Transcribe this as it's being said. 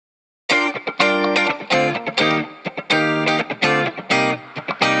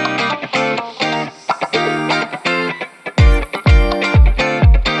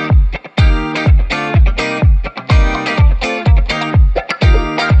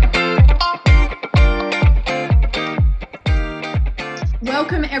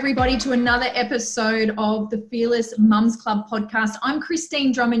everybody to another episode of the Fearless Mums Club podcast. I'm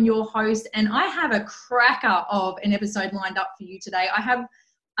Christine Drummond, your host, and I have a cracker of an episode lined up for you today. I have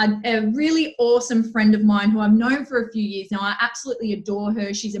a really awesome friend of mine who I've known for a few years now. I absolutely adore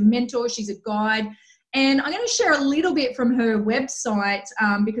her. She's a mentor, she's a guide, and I'm going to share a little bit from her website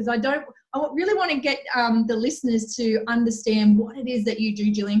because I really want to get the listeners to understand what it is that you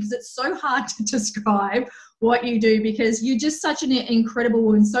do, Gillian, because it's so hard to describe what you do because you're just such an incredible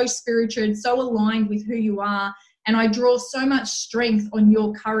woman, so spiritual and so aligned with who you are. And I draw so much strength on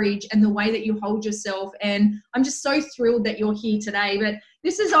your courage and the way that you hold yourself. And I'm just so thrilled that you're here today. But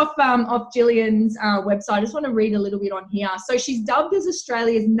this is off Gillian's website. I just want to read a little bit on here. So she's dubbed as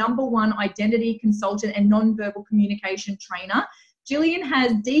Australia's #1 identity consultant and nonverbal communication trainer. Gillian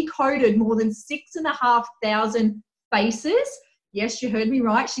has decoded more than 6,500 faces. Yes, you heard me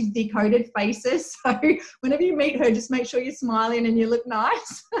right. She's decoded faces. So whenever you meet her, just make sure you're smiling and you look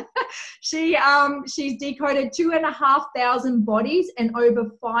nice. She's decoded 2,500 bodies and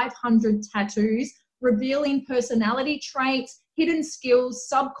over 500 tattoos, revealing personality traits, hidden skills,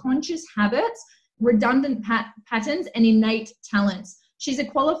 subconscious habits, redundant patterns, and innate talents. She's a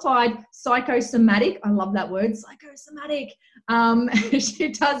qualified psychosomatic. I love that word, psychosomatic. She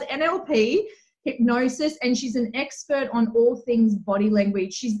does NLP, hypnosis, and she's an expert on all things body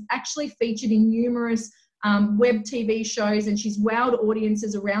language. She's actually featured in numerous web TV shows, and she's wowed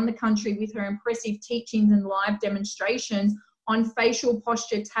audiences around the country with her impressive teachings and live demonstrations on facial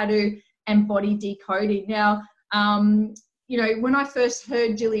posture, tattoo, and body decoding. Now, when I first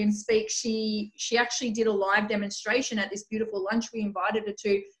heard Gillian speak, she actually did a live demonstration at this beautiful lunch we invited her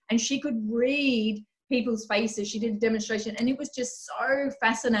to, and she could read people's faces. She did a demonstration and it was just so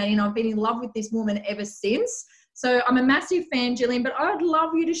fascinating. I've been in love with this woman ever since. So I'm a massive fan, Gillian, but I'd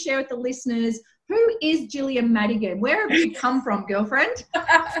love you to share with the listeners, who is Gillian Maddigan? Where have you come from, girlfriend?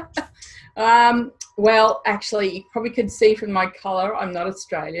 Well, actually, you probably could see from my colour, I'm not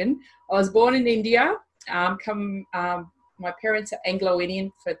Australian. I was born in India. My parents are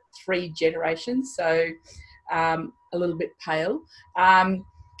Anglo-Indian for 3 generations, so a little bit pale.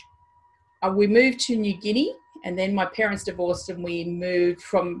 We moved to New Guinea, and then my parents divorced and we moved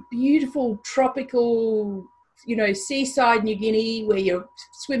from beautiful tropical, seaside New Guinea where you're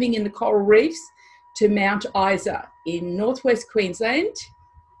swimming in the coral reefs to Mount Isa in northwest Queensland.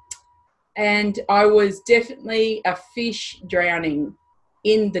 And I was definitely a fish drowning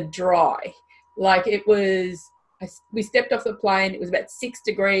in the dry. Like we stepped off the plane, it was about 6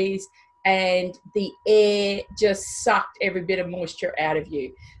 degrees and the air just sucked every bit of moisture out of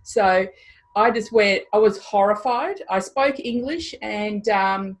you. So I was horrified. I spoke English, and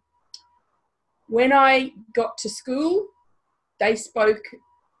when I got to school, they spoke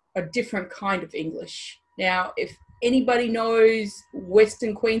a different kind of English. Now, if anybody knows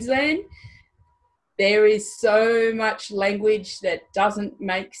Western Queensland, there is so much language that doesn't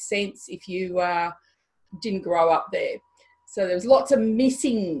make sense if you didn't grow up there. So there was lots of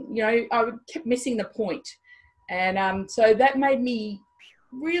missing, I kept missing the point. And so that made me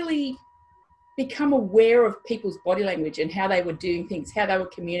really become aware of people's body language and how they were doing things, how they were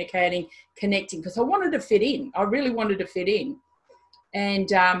communicating, connecting, because I wanted to fit in. I really wanted to fit in. And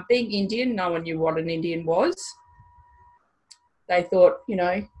being Indian, no one knew what an Indian was. They thought,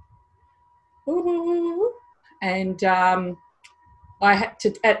 ooh. And at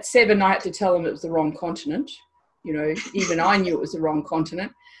 7, I had to tell them it was the wrong continent. Even I knew it was the wrong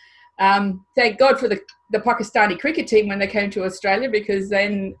continent. Thank God for the Pakistani cricket team when they came to Australia, because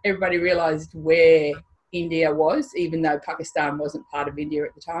then everybody realised where India was, even though Pakistan wasn't part of India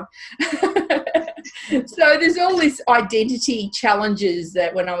at the time. So there's all these identity challenges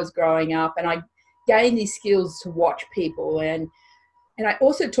that when I was growing up, and I gained these skills to watch people, and I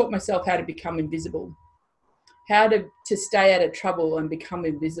also taught myself how to become invisible, how to stay out of trouble and become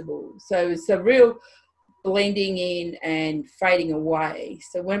invisible. So it's a real blending in and fading away.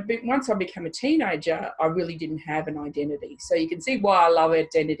 So once I became a teenager, I really didn't have an identity. So you can see why I love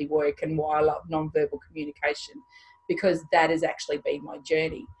identity work and why I love nonverbal communication, because that has actually been my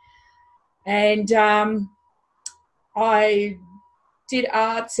journey. And I did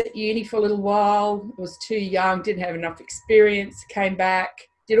arts at uni for a little while. I was too young, didn't have enough experience, came back,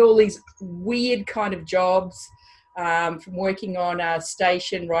 did all these weird kind of jobs. From working on a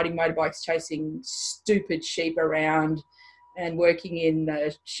station, riding motorbikes, chasing stupid sheep around, and working in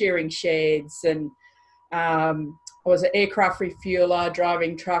shearing sheds. And I was an aircraft refueler,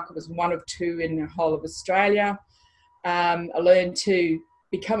 driving truck. I was one of 2 in the whole of Australia. I learned to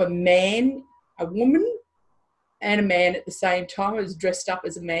become a man, a woman, and a man at the same time. I was dressed up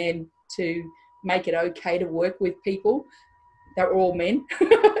as a man to make it okay to work with people. they were all men.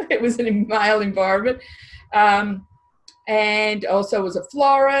 It was a male environment. And also was a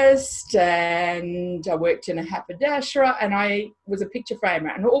florist, and I worked in a haberdashery, and I was a picture framer.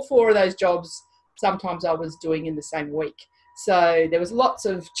 And all 4 of those jobs, sometimes I was doing in the same week. So there was lots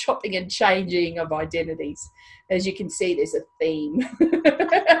of chopping and changing of identities. As you can see, there's a theme.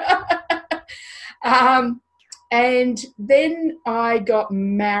 And then I got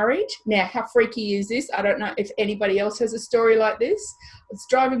married. Now, how freaky is this? I don't know if anybody else has a story like this. I was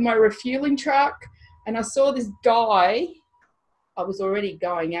driving my refueling truck, and I saw this guy. I was already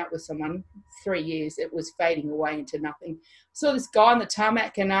going out with someone 3 years. It was fading away into nothing. I saw this guy on the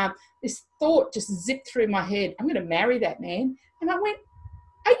tarmac, and this thought just zipped through my head. I'm going to marry that man. And I went,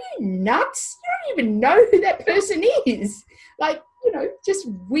 are you nuts? You don't even know who that person is. Like, you know, just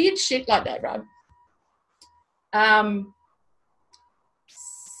weird shit like that, right?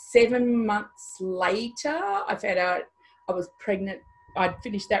 7 months later, I found out I was pregnant. I'd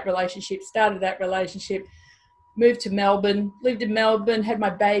finished that relationship, started that relationship, moved to Melbourne, lived in Melbourne, had my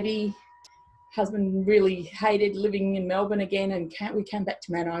baby. Husband really hated living in Melbourne again, and we came back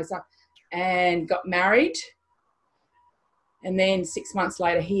to Mount Isa and got married. And then 6 months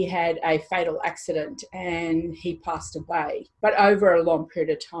later, he had a fatal accident and he passed away, but over a long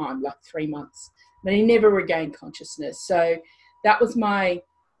period of time, like 3 months. But he never regained consciousness. So that was my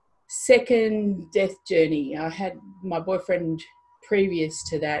second death journey. I had my boyfriend previous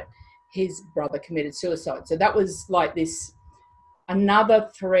to that, his brother committed suicide. So that was like this, another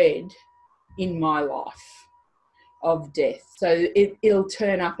thread in my life of death. So it'll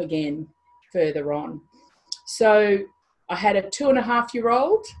turn up again further on. So I had a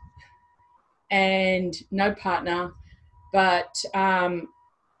 2.5-year-old and no partner, but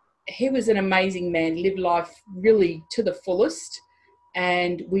he was an amazing man, lived life really to the fullest,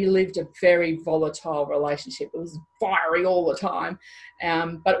 and we lived a very volatile relationship. It was fiery all the time,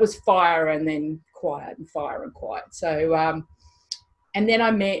 but it was fire and then quiet and fire and quiet. So, and then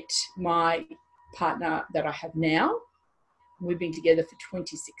I met my partner that I have now. We've been together for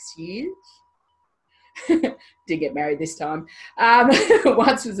 26 years. Didn't get married this time.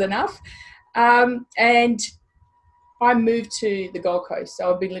 Once was enough. And I moved to the Gold Coast.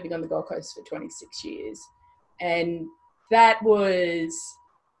 So I've been living on the Gold Coast for 26 years. And that was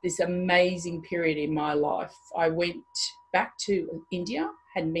this amazing period in my life. I went back to India,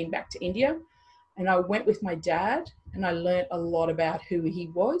 hadn't been back to India, and I went with my dad and I learnt a lot about who he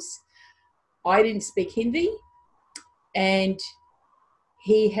was. I didn't speak Hindi and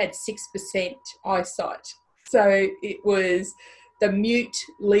he had 6% eyesight. So it was the mute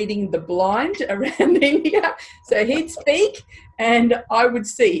leading the blind around India. So he'd speak and I would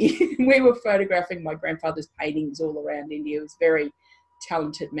see. We were photographing my grandfather's paintings all around India. He was a very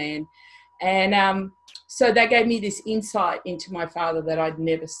talented man. And so that gave me this insight into my father that I'd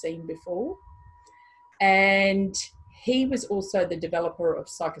never seen before. And he was also the developer of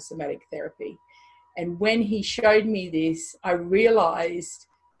psychosomatic therapy. And when he showed me this, I realized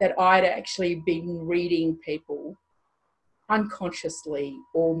that I'd actually been reading people unconsciously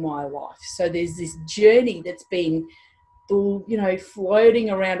all my life. So there's this journey that's been, you know, floating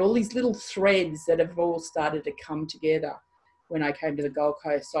around, all these little threads that have all started to come together when I came to the Gold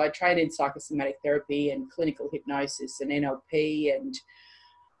Coast. So I trained in psychosomatic therapy and clinical hypnosis and NLP and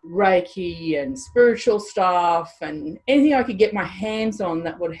Reiki and spiritual stuff and anything I could get my hands on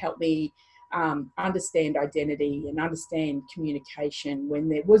that would help me understand identity and understand communication when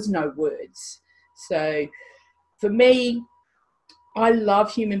there was no words. So for me, I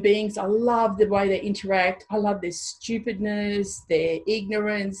love human beings. I love the way they interact. I love their stupidness, their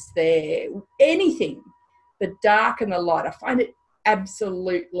ignorance, their anything, the dark and the light. I find it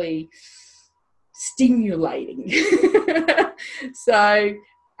absolutely stimulating. So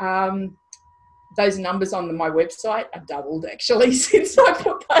those numbers on my website are doubled actually since I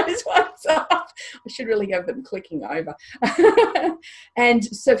put those ones up. I should really have them clicking over. And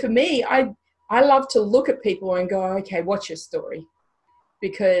so for me, I love to look at people and go, okay, what's your story?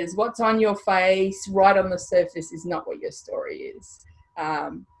 Because what's on your face right on the surface is not what your story is.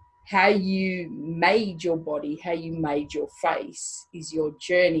 How you made your body, how you made your face is your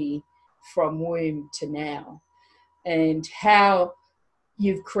journey from womb to now. And how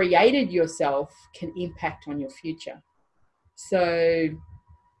you've created yourself can impact on your future. So,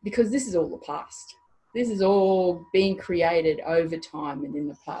 because this is all the past. This is all being created over time and in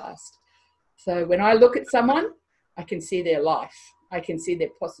the past. So when I look at someone, I can see their life. I can see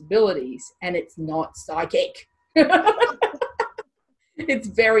their possibilities, and it's not psychic. It's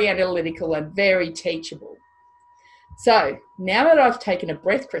very analytical and very teachable. So now that I've taken a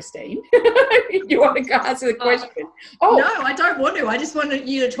breath, Christine, you want to go answer the question? No, I don't want to. I just wanted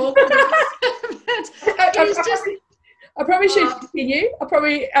you to talk for the rest of it. I probably should continue. I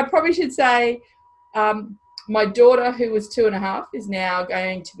probably should say my daughter, who was 2.5, is now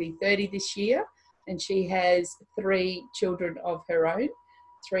going to be 30 this year, and she has 3 children of her own,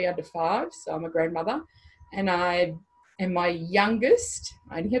 3 under 5. So I'm a grandmother, and my youngest,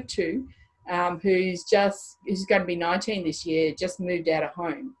 I only have 2. Who's going to be 19 this year, just moved out of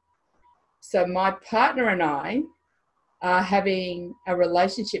home. So my partner and I are having a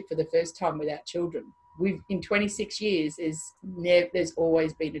relationship for the first time without children. In 26 years, there's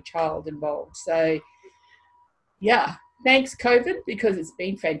always been a child involved. So, yeah, thanks COVID, because it's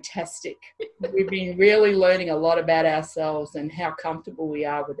been fantastic. We've been really learning a lot about ourselves and how comfortable we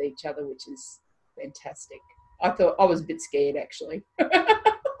are with each other, which is fantastic. I thought I was a bit scared, actually.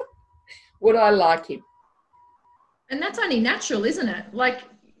 Would I like him? And that's only natural, isn't it? Like,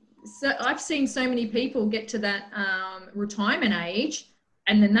 so I've seen so many people get to that retirement age,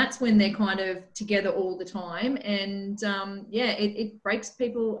 and then that's when they're kind of together all the time. And it breaks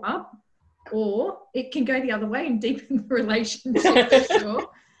people up, or it can go the other way and deepen the relationship for sure.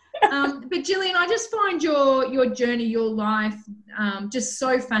 But Gillian, I just find your journey, your life, just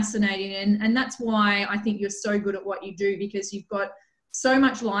so fascinating. And that's why I think you're so good at what you do, because you've got so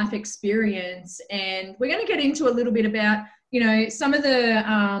much life experience. And we're going to get into a little bit about, some of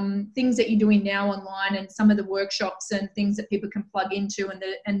the things that you're doing now online, and some of the workshops and things that people can plug into,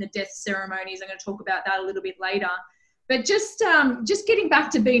 and the death ceremonies. I'm going to talk about that a little bit later. But just getting back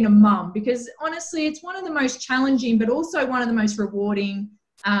to being a mum, because honestly, it's one of the most challenging, but also one of the most rewarding,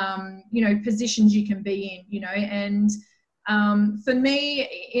 positions you can be in, and for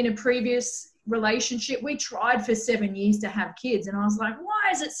me, in a previous relationship, we tried for 7 years to have kids, and I was like, why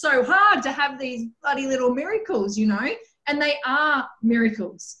is it so hard to have these bloody little miracles, and they are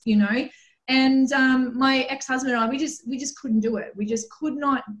miracles, and my ex-husband and I, we just couldn't do it. We just could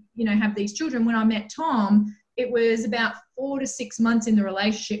not, have these children. When I met Tom, it was about 4 to 6 months in the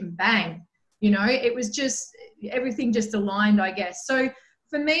relationship, and bang, it was just, everything just aligned, I guess. So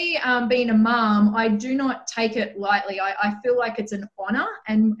for me, being a mum, I do not take it lightly. I feel like it's an honor,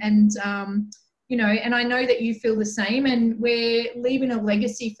 and I know that you feel the same, and we're leaving a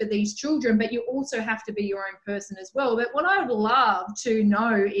legacy for these children, but you also have to be your own person as well. But what I would love to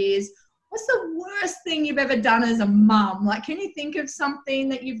know is, what's the worst thing you've ever done as a mum? Like, can you think of something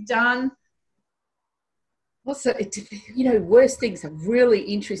that you've done? Also, worst things are really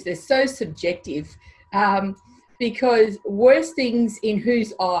interesting. They're so subjective. Because worst things in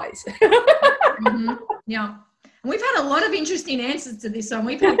whose eyes? Mm-hmm. Yeah. And we've had a lot of interesting answers to this one.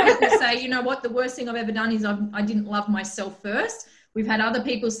 We've had people say, the worst thing I've ever done is I didn't love myself first. We've had other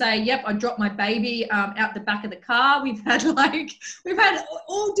people say, yep, I dropped my baby out the back of the car. We've had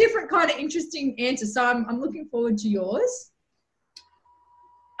all different kind of interesting answers. So I'm looking forward to yours.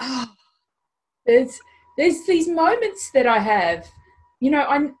 Oh, there's these moments that I have,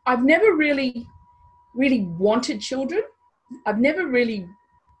 I've never really wanted children.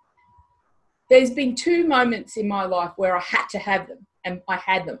 There's been 2 moments in my life where I had to have them, and I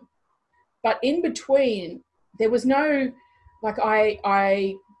had them. But in between, there was no,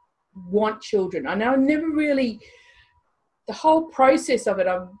 I want children. I know I never really, the whole process of it,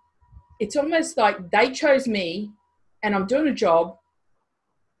 it's almost like they chose me, and I'm doing a job,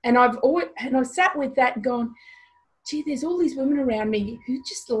 and I've sat with that and gone, gee, there's all these women around me who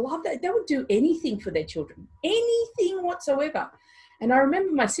just love that. They would do anything for their children, anything whatsoever. And I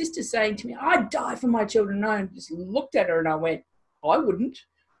remember my sister saying to me, I'd die for my children. And I just looked at her and I went, I wouldn't.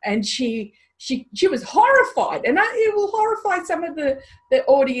 And she was horrified. And it will horrify some of the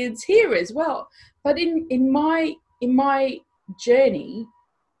audience here as well. But in my journey,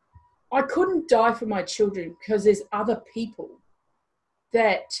 I couldn't die for my children, because there's other people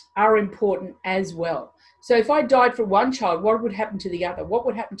that are important as well. So if I died for one child, what would happen to the other? What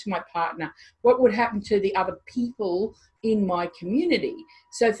would happen to my partner? What would happen to the other people in my community?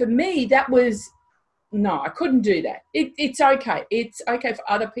 So for me, that was, no, I couldn't do that. It's okay. It's okay for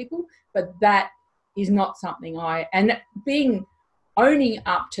other people, but that is not something owning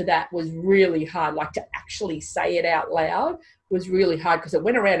up to that was really hard. Like, to actually say it out loud was really hard, because it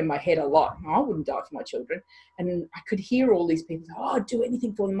went around in my head a lot. I wouldn't die for my children. And I could hear all these people say, I'd do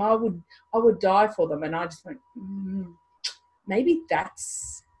anything for them. I would die for them. And I just went, maybe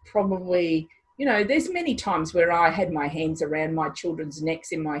that's probably, there's many times where I had my hands around my children's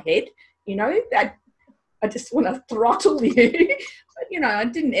necks in my head, that I just want to throttle you. But, I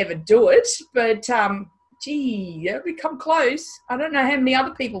didn't ever do it. But gee, yeah, we come close. I don't know how many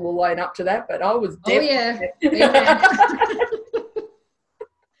other people will line up to that, but I was Oh, definitely. yeah.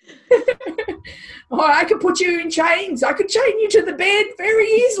 Oh, I could put you in chains. I could chain you to the bed very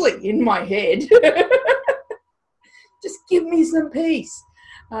easily in my head. Just give me some peace.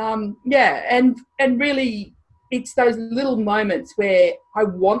 Yeah, and really, it's those little moments where I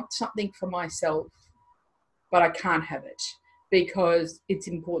want something for myself, but I can't have it because it's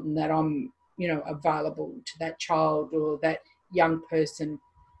important that I'm, available to that child or that young person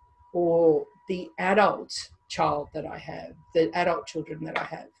or the adult child that I have, the adult children that I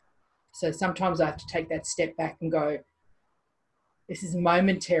have. So sometimes I have to take that step back and go, this is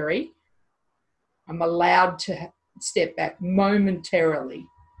momentary. I'm allowed to step back momentarily,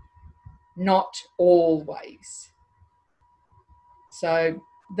 not always. So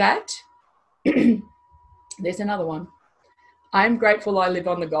that, there's another one. I'm grateful I live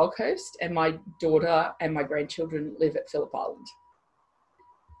on the Gold Coast and my daughter and my grandchildren live at Phillip Island,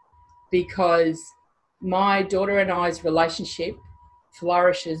 because my daughter and I's relationship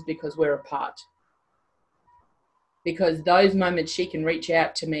flourishes because we're apart. Because those moments she can reach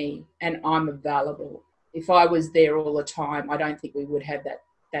out to me and I'm available. If I was there all the time, I don't think we would have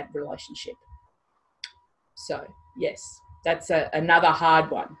that relationship. So, yes, that's another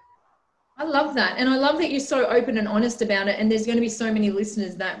hard one. I love that. And I love that you're so open and honest about it. And there's going to be so many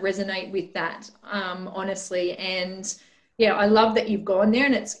listeners that resonate with that, honestly. And yeah, I love that you've gone there,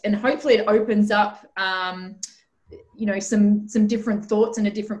 and hopefully it opens up, some different thoughts and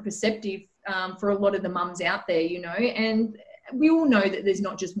a different perspective for a lot of the mums out there, and we all know that there's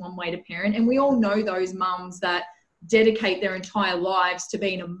not just one way to parent. And we all know those mums that dedicate their entire lives to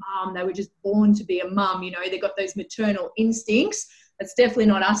being a mum. They were just born to be a mum, they got those maternal instincts. That's definitely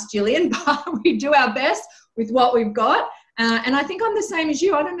not us, Gillian, but we do our best with what we've got. And I think I'm the same as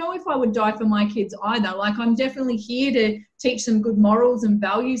you. I don't know if I would die for my kids either. Like, I'm definitely here to teach them good morals and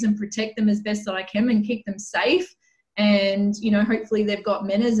values and protect them as best that I can and keep them safe. And, hopefully they've got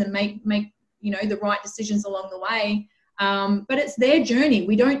manners and make the right decisions along the way. But it's their journey.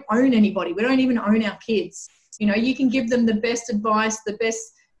 We don't own anybody. We don't even own our kids. You can give them the best advice, the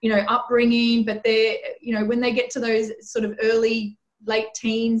best, upbringing, but they're, when they get to those sort of late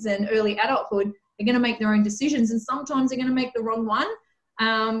teens and early adulthood, they're going to make their own decisions, and sometimes they're going to make the wrong one.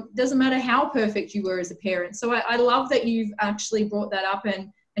 Doesn't matter how perfect you were as a parent. So I love that you've actually brought that up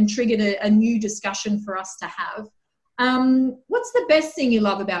and triggered a new discussion for us to have. What's the best thing you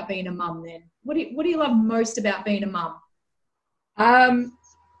love about being a mum then? What do you love most about being a mum?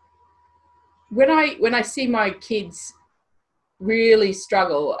 When I see my kids really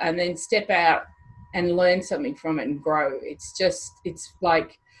struggle and then step out and learn something from it and grow, it's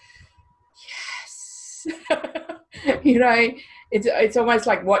like, yes. It's almost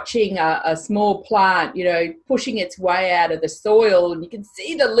like watching a small plant, pushing its way out of the soil, and you can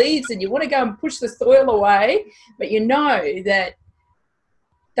see the leaves and you want to go and push the soil away, but that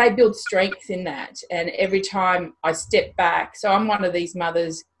they build strength in that. And every time I step back, so I'm one of these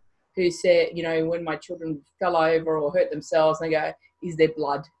mothers who said, when my children fell over or hurt themselves, they go, is there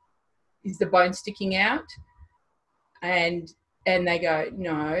blood? Is the bone sticking out? And they go,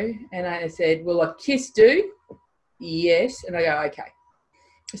 no. And I said, will a kiss do? Yes. And I go, okay.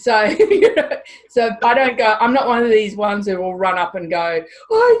 So, so I don't go, I'm not one of these ones who will run up and go,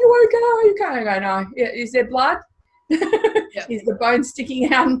 oh, you okay? Are you okay? I go, no. Yeah, is there blood? Yep. Is the bone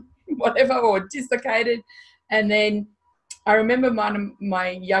sticking out, whatever, or dislocated? And then I remember my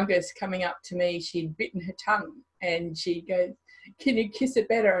youngest coming up to me. She'd bitten her tongue, and she goes, can you kiss it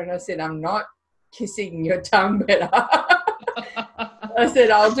better? And I said, I'm not kissing your tongue better. I said,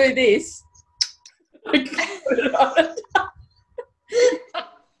 I'll do this.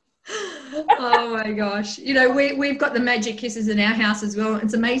 Oh my gosh. We've got the magic kisses in our house as well.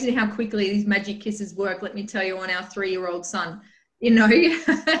 It's amazing how quickly these magic kisses work. Let me tell you, on our 3-year-old son,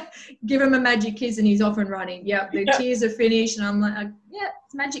 give him a magic kiss and he's off and running. Yep, the tears are finished, and I'm like, yeah,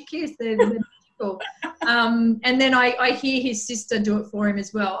 it's magic kiss. They're magical. And then I hear his sister do it for him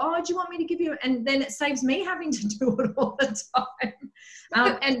as well. Oh, do you want me to give you? And then it saves me having to do it all the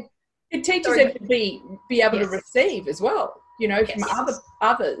time. And it teaches them to be able to receive as well, from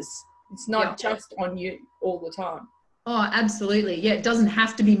others. It's not just on you all the time. Oh, absolutely. Yeah, it doesn't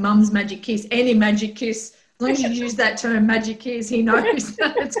have to be mum's magic kiss. Any magic kiss, as long as you use that term magic kiss, he knows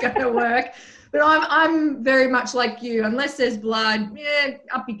that it's going to work. But I'm very much like you. Unless there's blood,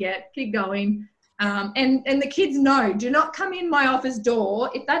 up you get, keep going. And the kids know, do not come in my office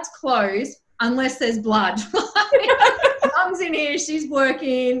door if that's closed unless there's blood. Mum's in here, she's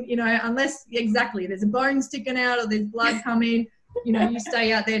working, unless there's a bone sticking out or there's blood coming. you know, you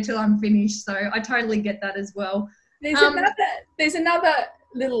stay out there till I'm finished. So I totally get that as well. There's another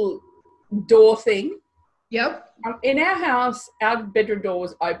little door thing. Yep. In our house, our bedroom door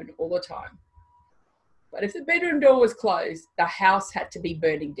was open all the time. But if the bedroom door was closed, the house had to be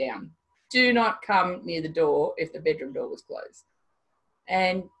burning down. Do not come near the door if the bedroom door was closed.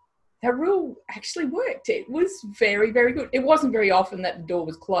 And that rule actually worked. It was very, very good. It wasn't very often that the door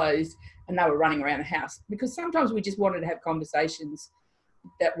was closed and they were running around the house, because sometimes we just wanted to have conversations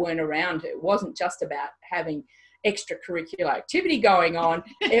that weren't around. It wasn't just about having extracurricular activity going on.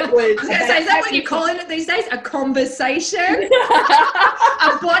 It was. I was going to say, is that what you're calling it these days? A conversation?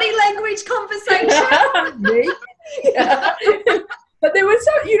 A body language conversation? Yeah. But there was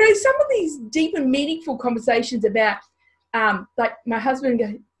some of these deep and meaningful conversations about, like my husband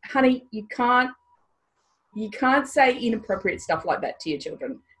goes, honey, you can't say inappropriate stuff like that to your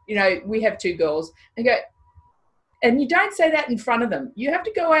children. You know, we have 2 girls, and go, and you don't say that in front of them. You have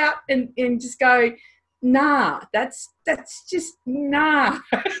to go out and just go, nah, that's just nah.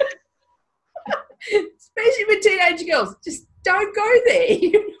 Especially with teenage girls, just don't go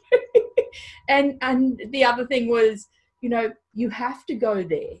there. And the other thing was, you know, you have to go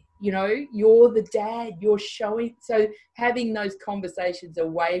there. You know, you're the dad, you're showing. So having those conversations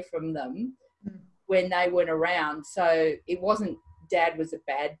away from them when they weren't around. So it wasn't dad was a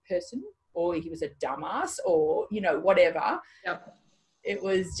bad person or he was a dumbass or, you know, whatever. Yep. It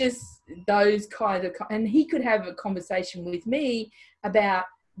was just those kind of, and he could have a conversation with me about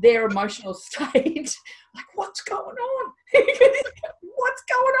their emotional state. Like, what's going on? What's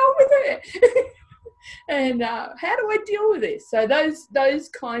going on with her? And how do I deal with this? So those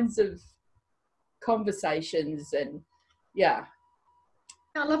kinds of conversations, and yeah.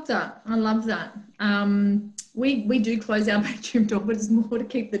 I love that. We do close our bedroom door, but it's more to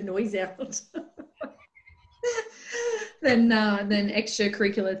keep the noise out than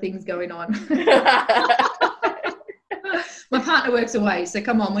extracurricular things going on. My partner works away, so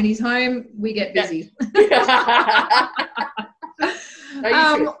come on, when he's home, we get busy.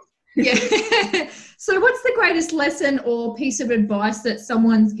 Yeah. So what's the greatest lesson or piece of advice that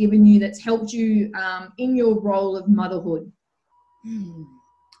someone's given you that's helped you in your role of motherhood?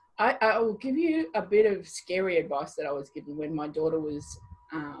 I will give you a bit of scary advice that I was given when my daughter was,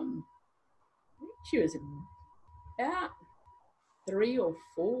 she was about 3 or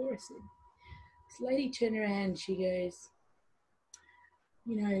 4. I said, this lady turned around and she goes,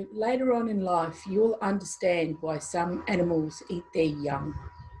 you know, later on in life, you'll understand why some animals eat their young.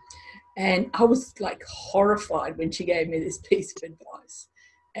 And I was like horrified when she gave me this piece of advice.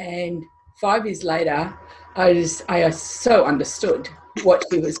 And 5 years later, I so understood what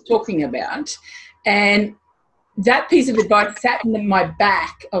she was talking about. And that piece of advice sat in my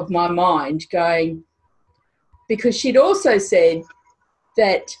back of my mind going, because she'd also said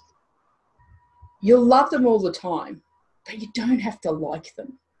that you'll love them all the time, but you don't have to like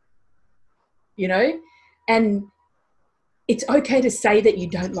them, you know? And it's okay to say that you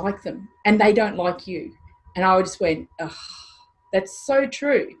don't like them and they don't like you. And I just went, oh, that's so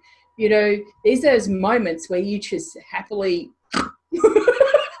true. You know, there's those moments where you just happily,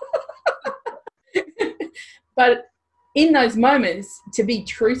 but in those moments to be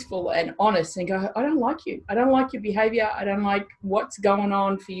truthful and honest and go, I don't like you. I don't like your behavior. I don't like what's going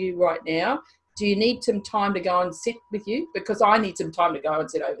on for you right now. Do you need some time to go and sit with you? Because I need some time to go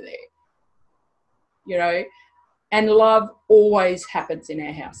and sit over there. You know, and love always happens in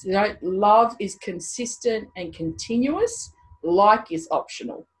our house. You know, love is consistent and continuous. Like is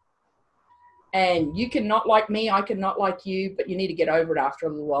optional. And you can not like me, I can not like you, but you need to get over it after a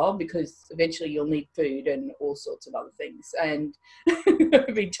little while because eventually you'll need food and all sorts of other things and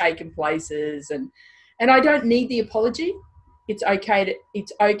be taken places. And I don't need the apology. It's okay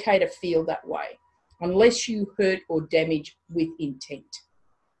to feel that way unless you hurt or damage with intent.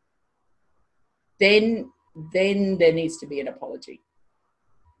 Then there needs to be an apology.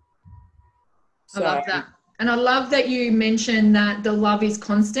 So, I love that. And I love that you mentioned that the love is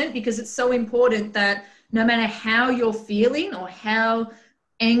constant, because it's so important that no matter how you're feeling or how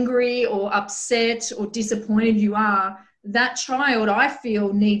angry or upset or disappointed you are, that child, I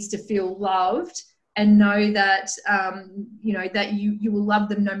feel, needs to feel loved and know that, you know, that you will love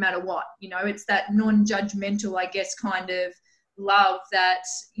them no matter what. You know, it's that non-judgmental, I guess, kind of love that,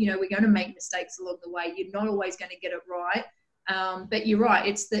 you know, we're going to make mistakes along the way. You're not always going to get it right. But you're right,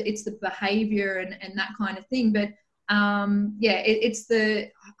 it's the behavior and that kind of thing. But it's the,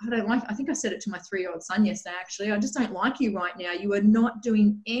 I don't like, I think I said it to my 3-year-old son yesterday, actually, I just don't like you right now. You are not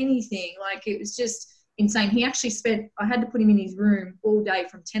doing anything. Like, it was just insane. He actually I had to put him in his room all day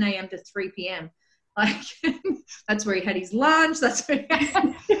from 10 a.m. to 3 p.m. Like, that's where he had his lunch. That's where,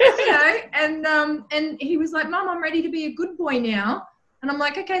 you know, and he was like, Mum, I'm ready to be a good boy now. And I'm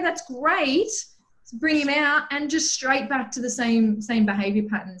like, okay, that's great. So bring him out and just straight back to the same behavior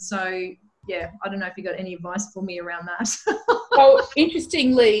pattern. So yeah, I don't know if you got any advice for me around that. Well,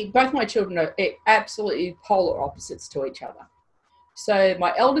 interestingly, both my children are absolutely polar opposites to each other. So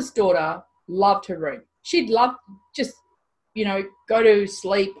my eldest daughter loved her room. She'd love just, you know, go to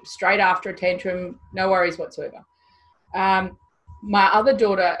sleep straight after a tantrum, no worries whatsoever. My other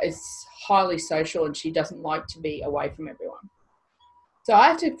daughter is highly social and she doesn't like to be away from everyone. So I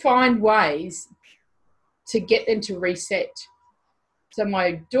have to find ways to get them to reset. So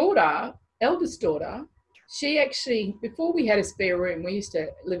my daughter, eldest daughter, she actually, before we had a spare room, we used to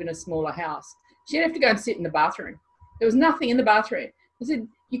live in a smaller house, she'd have to go and sit in the bathroom. There was nothing in the bathroom. I said,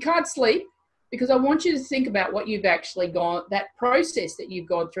 you can't sleep because I want you to think about what you've actually gone, that process that you've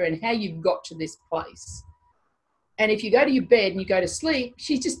gone through and how you've got to this place. And if you go to your bed and you go to sleep,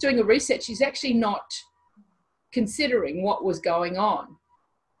 she's just doing a reset. She's actually not considering what was going on.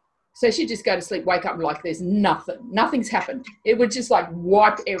 So she'd just go to sleep, wake up and like there's nothing's happened. It would just like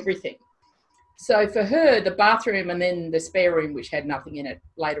wipe everything. So for her, the bathroom and then the spare room, which had nothing in it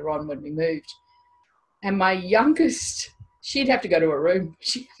later on when we moved. And my youngest, she'd have to go to a room.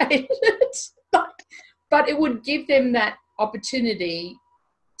 She hated it. But it would give them that opportunity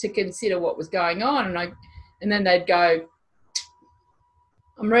to consider what was going on. And then they'd go,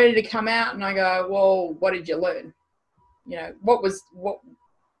 I'm ready to come out. And I go, well, what did you learn? You know,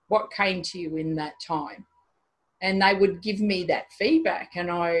 what came to you in that time? And they would give me that feedback. And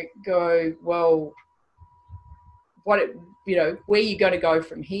I go, well, where are you going to go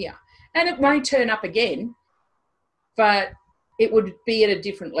from here? And it may turn up again, but it would be at a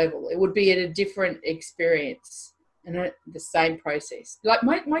different level. It would be at a different experience and the same process. Like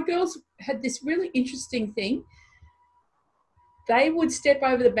my girls had this really interesting thing. They would step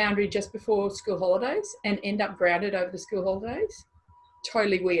over the boundary just before school holidays and end up grounded over the school holidays.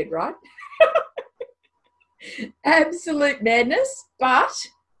 Totally weird, right? Absolute madness. But,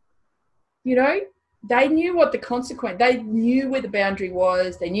 you know, they knew what the consequence, they knew where the boundary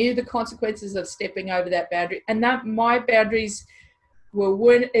was. They knew the consequences of stepping over that boundary. And that my boundaries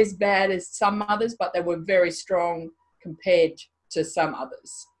weren't as bad as some others, but they were very strong compared to some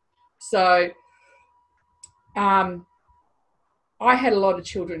others. So I had a lot of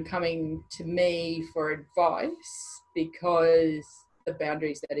children coming to me for advice because the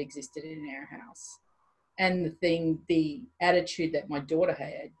boundaries that existed in our house and the attitude that my daughter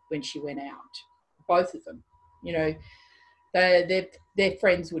had when she went out. Both of them, you know, their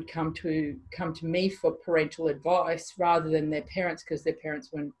friends would come to me for parental advice rather than their parents because their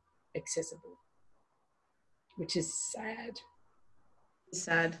parents weren't accessible, which is sad.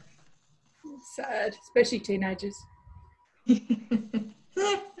 Sad. It's sad, especially teenagers. Yeah.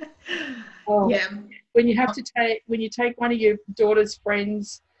 When you take one of your daughter's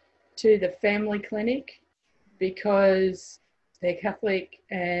friends to the family clinic because they're Catholic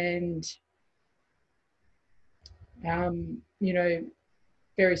and you know,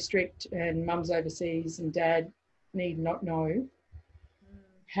 very strict and mum's overseas and dad need not know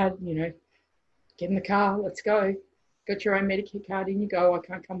how, you know, get in the car, let's go. Got your own Medicare card, in you go, I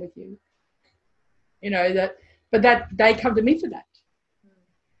can't come with you. You know, that they come to me for that.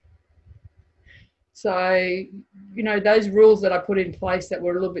 So, you know, those rules that I put in place that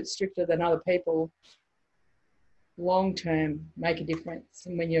were a little bit stricter than other people, long term make a difference.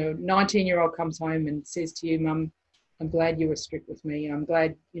 And when your 19-year-old comes home and says to you, Mum, I'm glad you were strict with me and I'm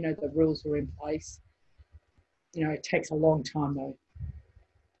glad, you know, the rules were in place. You know, it takes a long time though.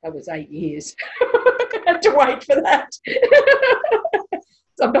 That was 8 years. I had to wait for that.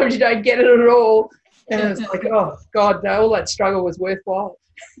 Sometimes you don't get it at all. And it's like, oh God, all that struggle was worthwhile.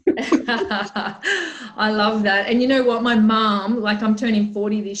 I love that. And you know what, my mum, like I'm turning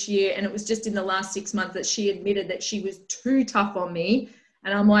 40 this year, and it was just in the last 6 months that she admitted that she was too tough on me.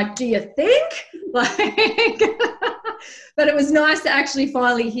 And I'm like, do you think? Like, but it was nice to actually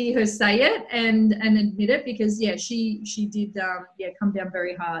finally hear her say it and admit it, because yeah, she did come down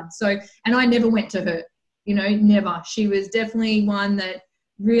very hard. So, and I never went to her, you know, never. She was definitely one that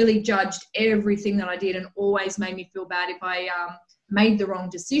really judged everything that I did and always made me feel bad if I made the wrong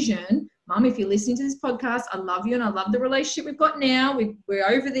decision. Mum, if you're listening to this podcast, I love you and I love the relationship we've got now. We're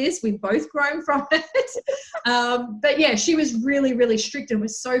over this. We've both grown from it. But yeah, she was really, really strict and it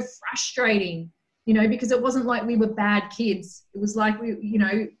was so frustrating, you know, because it wasn't like we were bad kids. It was like we, you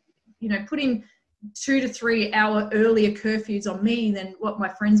know, putting 2 to 3 hour earlier curfews on me than what my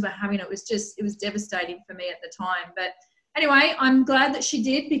friends were having. It was devastating for me at the time. But anyway, I'm glad that she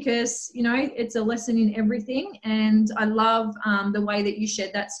did, because, you know, it's a lesson in everything. And I love the way that you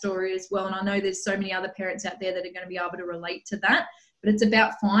shared that story as well. And I know there's so many other parents out there that are going to be able to relate to that. But it's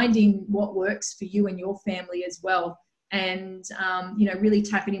about finding what works for you and your family as well. And, you know, really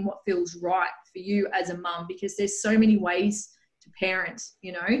tapping in what feels right for you as a mum, because there's so many ways to parent,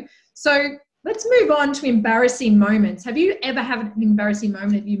 you know. So let's move on to embarrassing moments. Have you ever had an embarrassing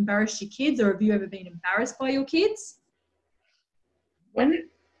moment? Have you embarrassed your kids, or have you ever been embarrassed by your kids? When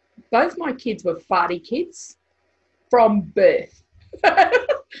both my kids were farty kids from birth.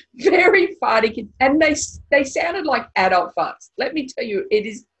 Very farty kids. And they sounded like adult farts. Let me tell you, it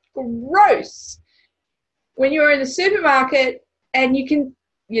is gross. When you're in the supermarket and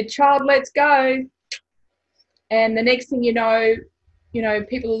your child lets go, and the next thing you know,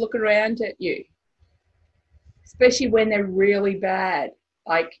 people are looking around at you, especially when they're really bad,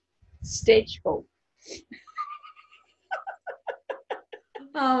 like stenchful.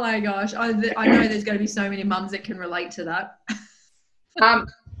 Oh my gosh. I know there's going to be so many mums that can relate to that.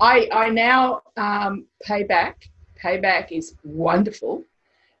 I now pay back. Payback is wonderful.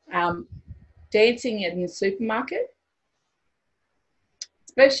 Dancing in the supermarket,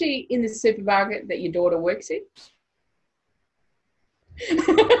 especially in the supermarket that your daughter works in.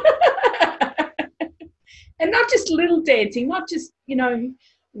 And not just little dancing, not just,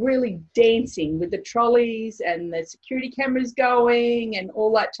 really dancing with the trolleys and the security cameras going and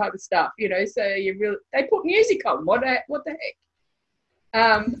all that type of stuff, so they put music on. What the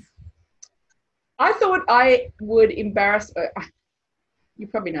heck? I thought I would embarrass, you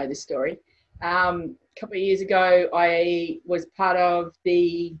probably know this story. A couple of years ago, I was part of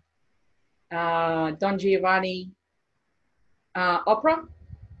the Don Giovanni opera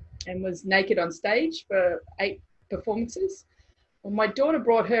and was naked on stage for 8 performances. Well, my daughter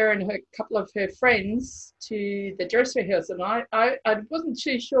brought her and a couple of her friends to the dress rehearsal, and I wasn't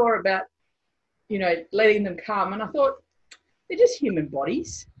too sure about, letting them come. And I thought, they're just human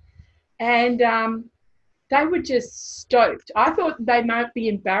bodies. And they were just stoked. I thought they might be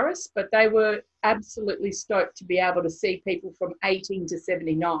embarrassed, but they were absolutely stoked to be able to see people from 18 to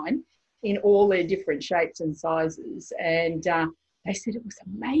 79 in all their different shapes and sizes. And they said it was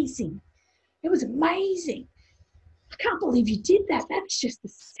amazing. It was amazing. I can't believe you did that. That's just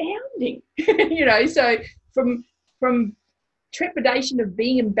astounding. So from trepidation of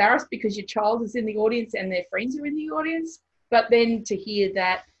being embarrassed because your child is in the audience and their friends are in the audience, but then to hear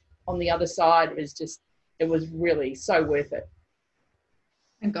that on the other side it was really so worth it.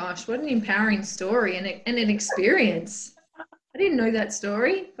 Oh gosh, what an empowering story and an experience. I didn't know that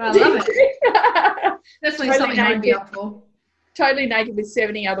story, but I love it. Definitely totally something naked. I'd be up for. Totally naked with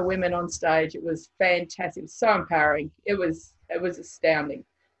 70 other women on stage. It was fantastic. It was so empowering. It was astounding.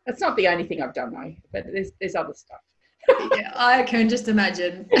 That's not the only thing I've done though, but there's other stuff. Yeah, I can just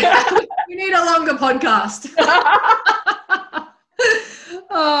imagine. You need a longer podcast.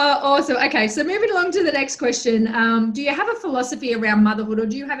 Awesome. Okay, so moving along to the next question. Do you have a philosophy around motherhood, or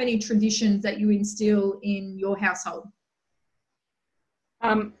do you have any traditions that you instill in your household?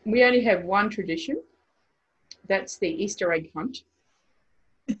 We only have one tradition. That's the Easter egg hunt.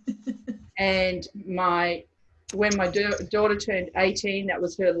 And when my daughter turned 18, that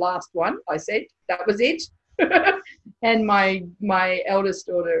was her last one. I said, that was it. And my eldest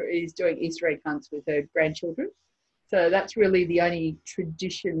daughter is doing Easter egg hunts with her grandchildren. So that's really the only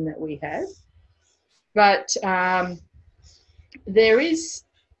tradition that we have. But there is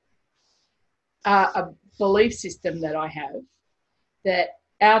a belief system that I have that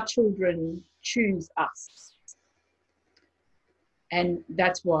our children choose us. And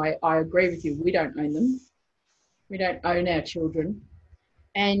that's why I agree with you. We don't own them. We don't own our children.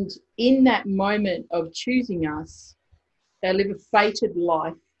 And in that moment of choosing us, they live a fated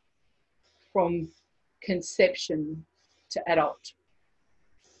life from conception to adult.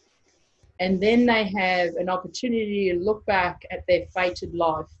 And then they have an opportunity to look back at their fated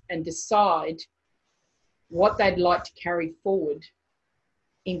life and decide what they'd like to carry forward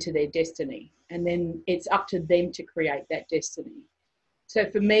into their destiny. And then it's up to them to create that destiny. So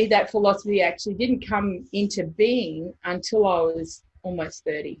for me, that philosophy actually didn't come into being until I was almost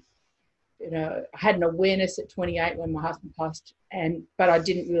 30. I had an awareness at 28 when my husband passed, but it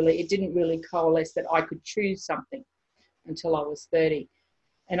didn't really coalesce that I could choose something until I was 30.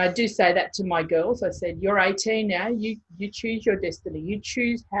 And I do say that to my girls. I said, you're 18 now, you choose your destiny. You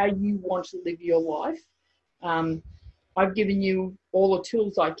choose how you want to live your life. I've given you all the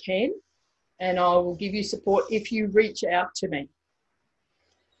tools I can, and I will give you support if you reach out to me.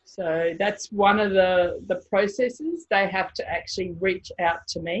 So that's one of the processes. They have to actually reach out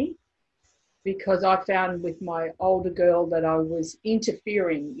to me because I found with my older girl that I was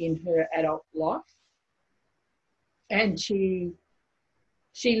interfering in her adult life. And she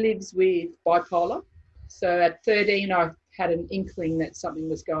lives with bipolar. So at 13, I had an inkling that something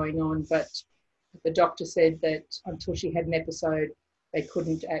was going on, but the doctor said that until she had an episode, they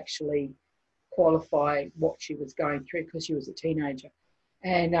couldn't actually qualify what she was going through because she was a teenager.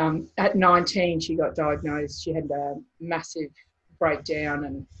 And at 19, she got diagnosed. She had a massive breakdown,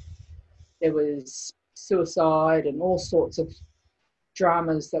 and there was suicide and all sorts of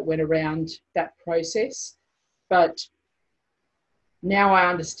dramas that went around that process. But now I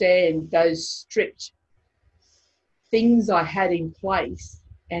understand those strict things I had in place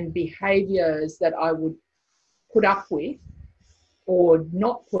and behaviours that I would put up with or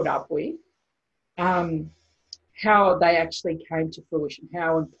not put up with, how they actually came to fruition,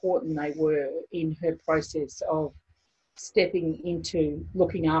 how important they were in her process of stepping into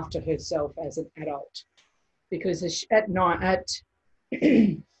looking after herself as an adult. Because at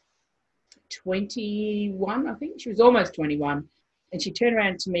 21, I think, she was almost 21, and she turned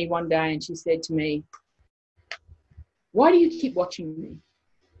around to me one day and she said to me, "Why do you keep watching me?"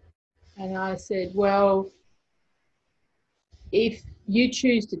 And I said, "Well, if you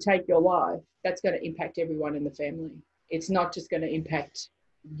choose to take your life, that's going to impact everyone in the family. It's not just going to impact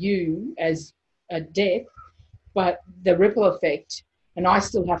you as a death, but the ripple effect, and I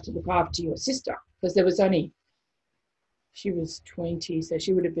still have to look after your sister," because she was 20, so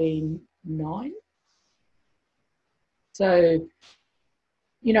she would have been 9. So,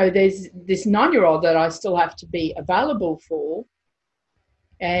 there's this 9-year-old that I still have to be available for,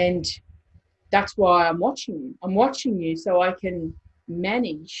 and that's why I'm watching you. I'm watching you so I can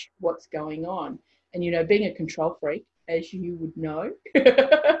manage what's going on. And, being a control freak, as you would know,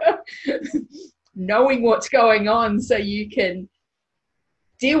 knowing what's going on so you can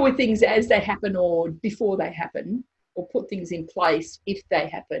deal with things as they happen or before they happen, or put things in place if they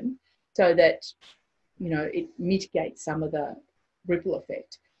happen, so that, it mitigates some of the ripple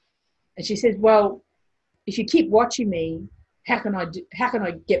effect. And she says, "Well, if you keep watching me, how can I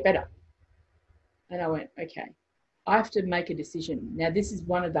get better?" And I went, "Okay, I have to make a decision." Now, this is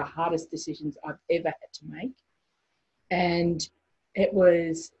one of the hardest decisions I've ever had to make. And it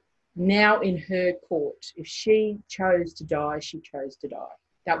was now in her court. If she chose to die, she chose to die.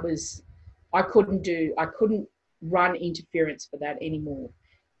 That was, I couldn't run interference for that anymore,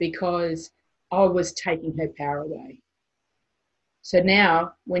 because I was taking her power away. So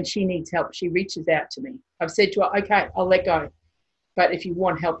now when she needs help, she reaches out to me. I've said to her, "Okay, I'll let go. But if you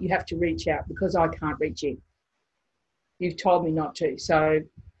want help, you have to reach out, because I can't reach in. You've told me not to, so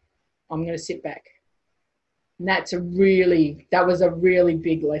I'm going to sit back." And that was a really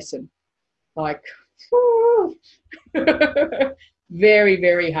big lesson. Like, very,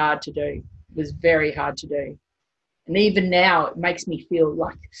 very hard to do. It was very hard to do. And even now, it makes me feel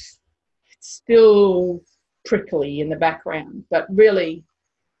like it's still prickly in the background. But really,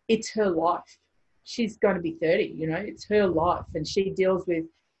 it's her life. She's going to be 30, it's her life. And she deals with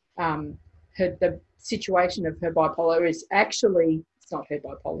the situation of her bipolar is actually, it's not her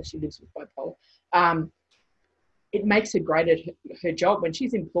bipolar, she lives with bipolar. It makes her great at her job. When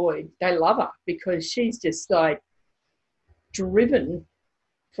she's employed, they love her, because she's just like driven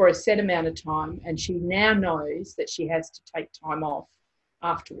for a set amount of time, and she now knows that she has to take time off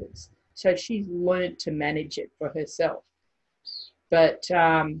afterwards. So she's learned to manage it for herself. But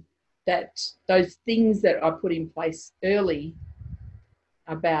those things that I put in place early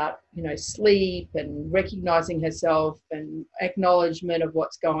about, sleep and recognizing herself and acknowledgement of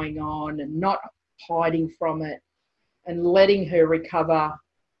what's going on and not hiding from it and letting her recover,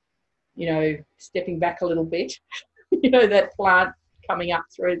 stepping back a little bit, that plant coming up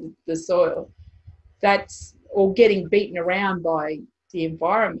through the soil, or getting beaten around by the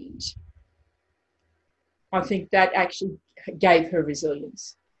environment. I think that actually gave her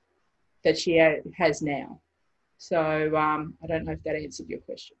resilience that she has now. So I don't know if that answered your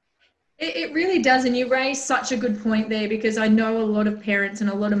question. It really does. And you raised such a good point there, because I know a lot of parents and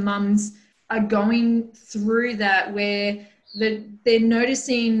a lot of mums are going through that, where they're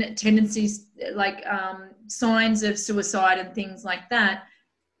noticing tendencies like signs of suicide and things like that,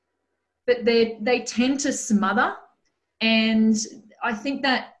 but they tend to smother. And I think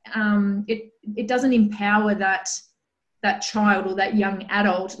that it doesn't empower that child or that young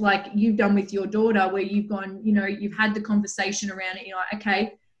adult, like you've done with your daughter, where you've gone, you've had the conversation around it. You're like,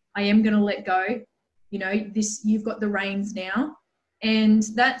 "Okay, I am going to let go. You've got the reins now." And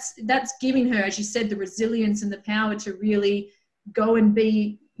that's giving her, as you said, the resilience and the power to really go and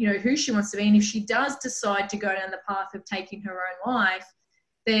be, who she wants to be. And if she does decide to go down the path of taking her own life,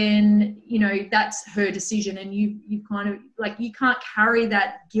 then, you know, that's her decision. And you kind of like, you can't carry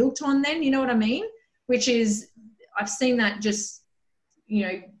that guilt on them, you know what I mean? Which is, I've seen that just, you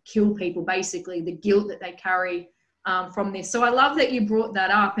know, kill people, basically, the guilt that they carry from this. So I love that you brought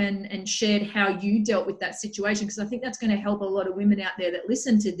that up and shared how you dealt with that situation, because I think that's going to help a lot of women out there that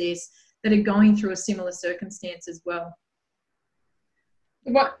listen to this that are going through a similar circumstance as well.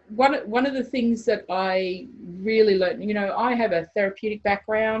 One of the things that I really learned, you know, I have a therapeutic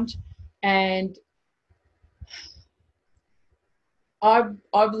background, and I've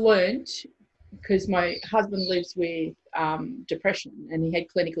learned, because my husband lives with depression, and he had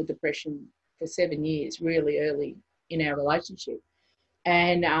clinical depression for 7 years, really early in our relationship.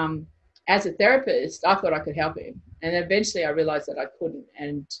 And as a therapist, I thought I could help him, and eventually I realised that I couldn't,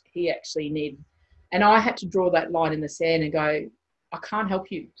 and he actually needed. And I had to draw that line in the sand and go, I can't help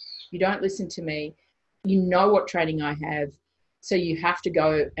you. You don't listen to me. You know what training I have, so you have to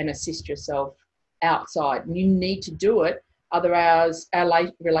go and assist yourself outside, and you need to do it, otherwise our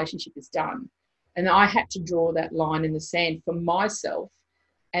relationship is done. And I had to draw that line in the sand for myself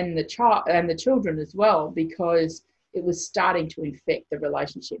and the child and the children as well, because it was starting to infect the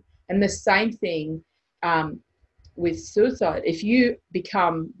relationship. And the same thing with suicide. If you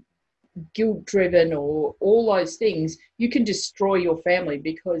become guilt-driven or all those things, you can destroy your family,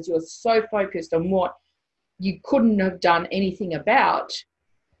 because you're so focused on what you couldn't have done anything about,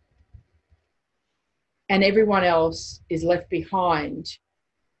 and everyone else is left behind,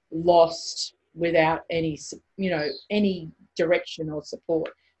 lost, without any, you know, any direction or support,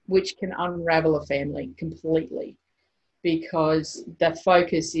 which can unravel a family completely, because the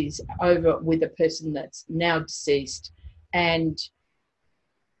focus is over with a person that's now deceased. And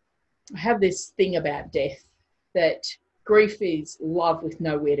I have this thing about death, that grief is love with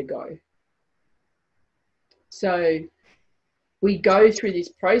nowhere to go. So we go through this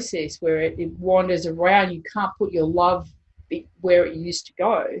process where it wanders around. You can't put your love where it used to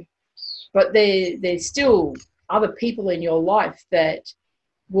go. But there's still other people in your life that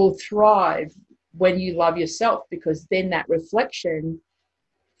will thrive when you love yourself, because then that reflection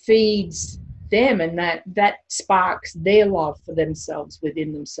feeds them, and that sparks their love for themselves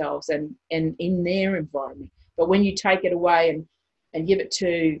within themselves and in their environment. But when you take it away and give it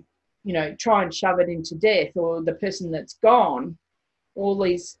to, you know, try and shove it into death or the person that's gone, all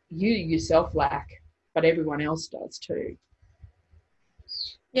these you yourself lack, but everyone else does too.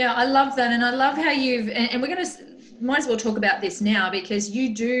 Yeah, I love that. And I love how and we're going to, might as well talk about this now, because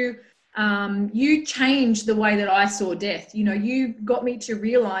you do, you changed the way that I saw death. You know, you got me to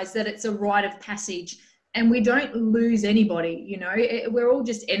realize that it's a rite of passage, and we don't lose anybody, you know, we're all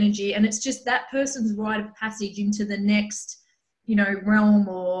just energy, and it's just that person's rite of passage into the next, you know, realm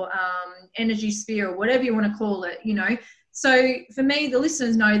or energy sphere or whatever you want to call it, you know. So for me, the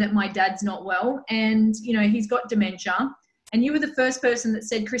listeners know that my dad's not well, and, you know, he's got dementia. And you were the first person that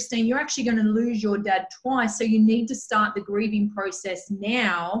said, Christine, you're actually going to lose your dad twice, so you need to start the grieving process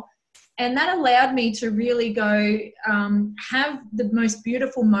now. And that allowed me to really go have the most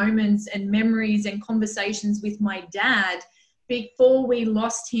beautiful moments and memories and conversations with my dad before we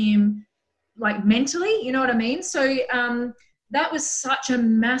lost him, like mentally, you know what I mean? So that was such a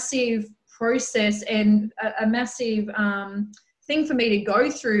massive process and a massive thing for me to go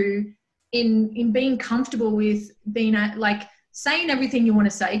through in being comfortable with being like saying everything you want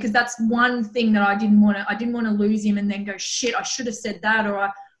to say, because that's one thing that I didn't want to lose him and then go, shit, I should have said that, or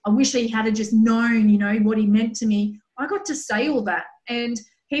I wish he had just known, you know, what he meant to me. I got to say all that, and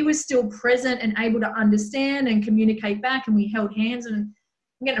he was still present and able to understand and communicate back, and we held hands. And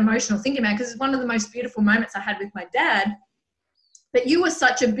I'm getting emotional thinking about it, because it's one of the most beautiful moments I had with my dad. But you were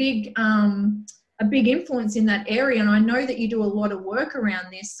such a big influence in that area, and I know that you do a lot of work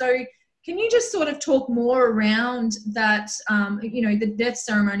around this. So can you just sort of talk more around that, you know, the death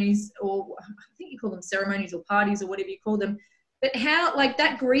ceremonies, or I think you call them ceremonies or parties or whatever you call them, but how, like,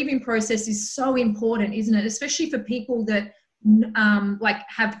 that grieving process is so important, isn't it? Especially for people that like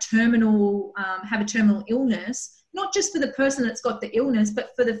have a terminal illness, not just for the person that's got the illness,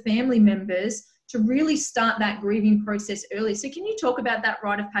 but for the family members, to really start that grieving process early. So can you talk about that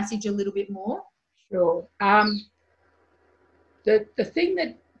rite of passage a little bit more? Sure. The thing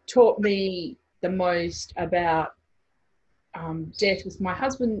that taught me the most about death was my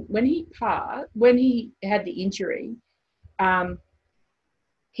husband. When he had the injury,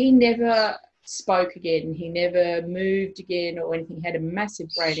 he never spoke again. He never moved again or anything. He had a massive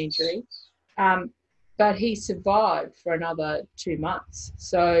brain injury, but he survived for another 2 months.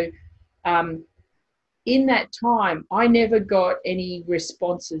 So in that time, I never got any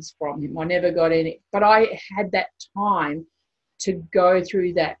responses from him. I never got any, but I had that time to go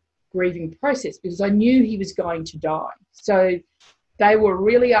through that grieving process, because I knew he was going to die. So they were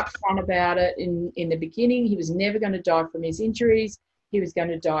really upfront about it in the beginning. He was never going to die from his injuries. He was going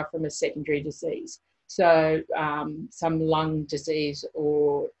to die from a secondary disease. So some lung disease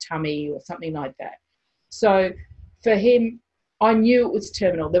or tummy or something like that. So for him, I knew it was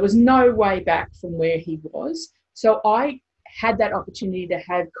terminal. There was no way back from where he was. So I had that opportunity to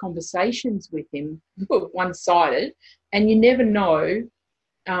have conversations with him, one-sided, and you never know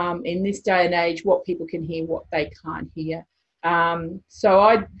in this day and age what people can hear, what they can't hear.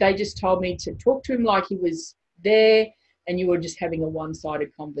 So they just told me to talk to him like he was there and you were just having a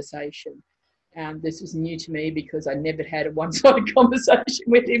one-sided conversation. This was new to me because I never had a one-sided conversation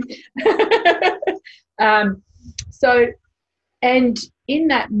with him. And in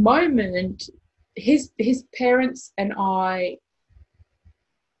that moment, his parents and I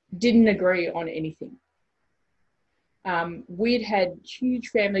didn't agree on anything. We'd had huge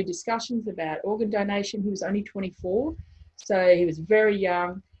family discussions about organ donation. He was only 24, so he was very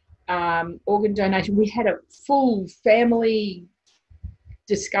young. Organ donation, we had a full family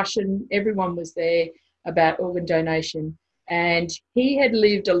discussion. Everyone was there about organ donation. And he had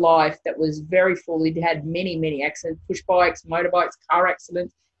lived a life that was very full. He'd had many, many accidents, push bikes, motorbikes, car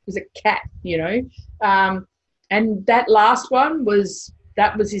accidents. He was a cat, you know. And that last one was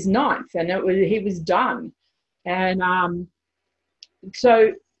his ninth, and he was done. And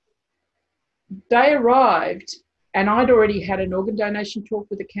so they arrived, and I'd already had an organ donation talk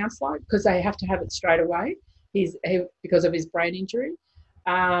with the counsellor because they have to have it straight away because of his brain injury.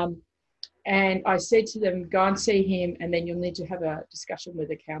 And I said to them, go and see him, and then you'll need to have a discussion with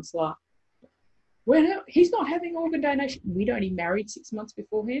the counsellor. Well, he's not having organ donation. We'd only married 6 months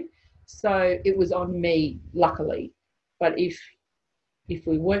beforehand, so it was on me, luckily. But if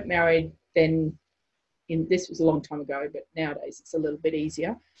we weren't married, then this was a long time ago, but nowadays it's a little bit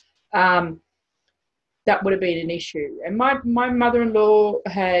easier. That would have been an issue. And my mother-in-law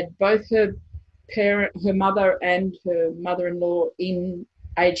had both her mother and her mother-in-law in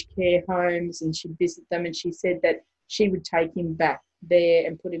aged care homes, and she'd visit them, and she said that she would take him back there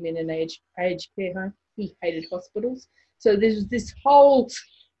and put him in an aged care home. He hated hospitals. So there's this whole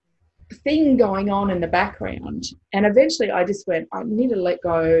thing going on in the background. And eventually I just went, I need to let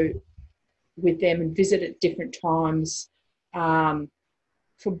go with them and visit at different times for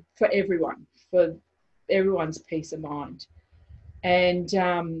everyone, for everyone's peace of mind. And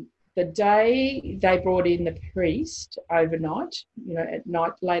the day they brought in the priest overnight,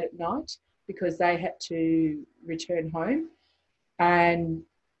 late at night, because they had to return home. And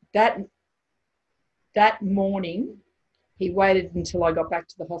that morning, he waited until I got back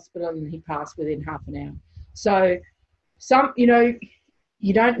to the hospital, and he passed within half an hour. So you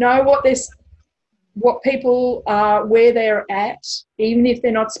don't know what people are, where they're at, even if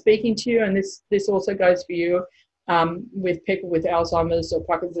they're not speaking to you. And this also goes for you with people with Alzheimer's or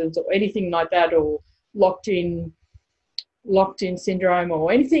Parkinson's or anything like that, or locked in syndrome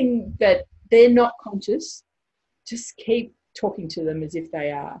or anything that they're not conscious. Just keep talking to them as if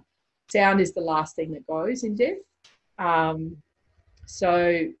they are. Sound is the last thing that goes in death.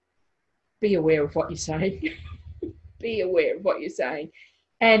 So be aware of what you're saying. Be aware of what you're saying.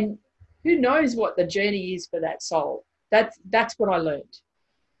 And who knows what the journey is for that soul. That's what I learned.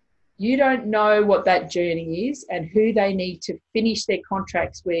 You don't know what that journey is and who they need to finish their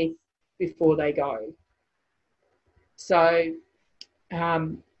contracts with before they go. So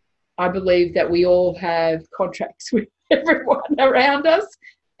I believe that we all have contracts with everyone around us,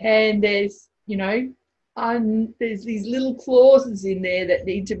 and there's these little clauses in there that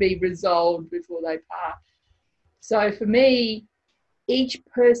need to be resolved before they part. So for me, each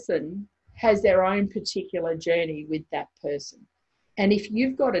person has their own particular journey with that person. And if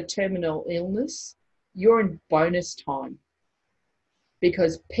you've got a terminal illness, you're in bonus time,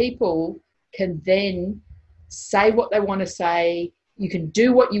 because people can then say what they want to say. You can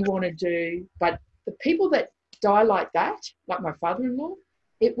do what you want to do. But the people that die like that, like my father-in-law,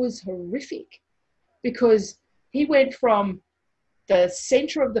 it was horrific, because he went from the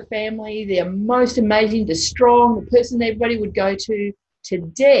center of the family, the most amazing, the strong, the person everybody would go to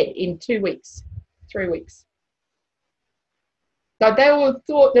dead in 2 weeks, 3 weeks. So they all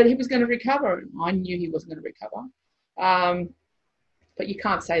thought that he was going to recover, and I knew he wasn't going to recover. But you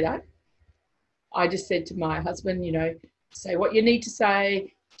can't say that. I just said to my husband, say what you need to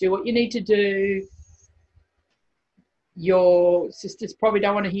say, do what you need to do. Your sisters probably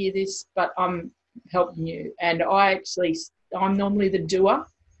don't want to hear this, but I'm helping you. And I'm normally the doer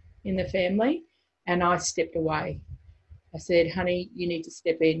in the family, and I stepped away. I said, honey, you need to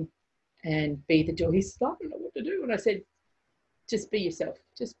step in and be the doer. He said, I don't know what to do. And I said, be yourself.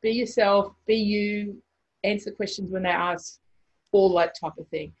 Just be yourself, be you, answer questions when they ask, all that type of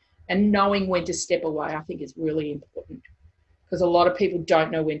thing. And knowing when to step away, I think, is really important, because a lot of people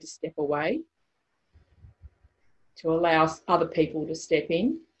don't know when to step away, to allow other people to step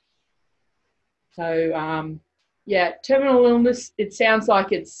in. So, yeah, terminal illness, it sounds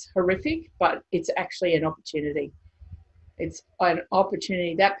like it's horrific, but it's actually an opportunity. It's an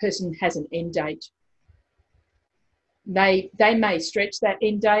opportunity. That person has an end date. They may stretch that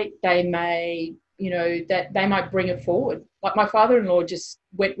end date. They may, that they might bring it forward. Like my father-in-law just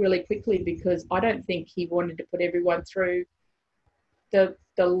went really quickly because I don't think he wanted to put everyone through the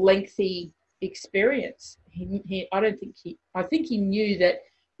lengthy experience. I think he knew that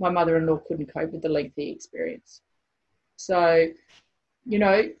my mother-in-law couldn't cope with the lengthy experience. So,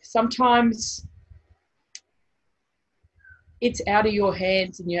 sometimes it's out of your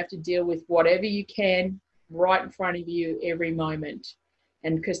hands and you have to deal with whatever you can right in front of you every moment.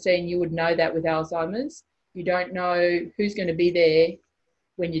 And Christine, you would know that with Alzheimer's. You don't know who's going to be there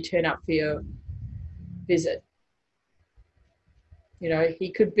when you turn up for your visit.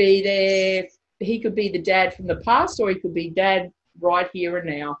 He could be there. He could be the dad from the past, or he could be dad right here and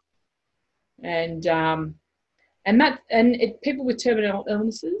now. And people with terminal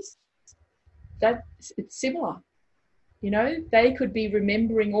illnesses, it's similar. They could be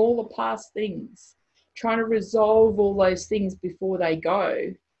remembering all the past things, trying to resolve all those things before they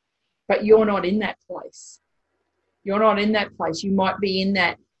go, but you're not in that place. You're not in that place. You might be in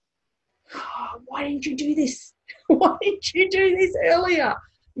that, why didn't you do this? Why didn't you do this earlier?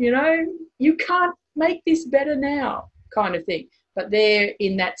 You can't make this better now, kind of thing. But they're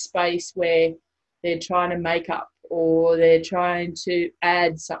in that space where they're trying to make up, or they're trying to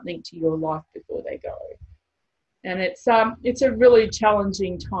add something to your life before they go. And it's a really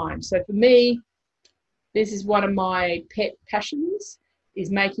challenging time. So for me, this is one of my pet passions, is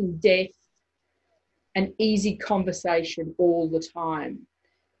making death an easy conversation all the time,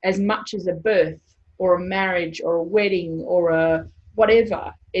 as much as a birth or a marriage or a wedding or a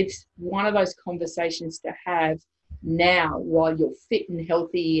whatever. It's one of those conversations to have now while you're fit and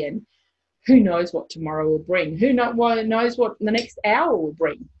healthy, and who knows what tomorrow will bring. Who knows what the next hour will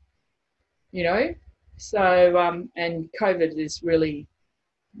bring, So, and COVID has really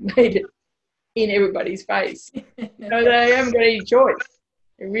made it in everybody's face. They haven't got any choice.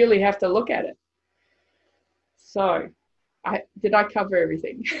 They really have to look at it. So, did I cover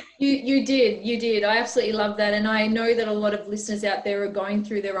everything? You did. I absolutely love that, and I know that a lot of listeners out there are going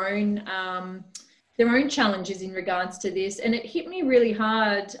through their own challenges in regards to this. And it hit me really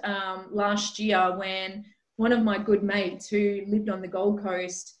hard last year when one of my good mates who lived on the Gold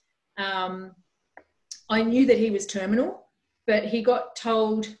Coast, I knew that he was terminal, but he got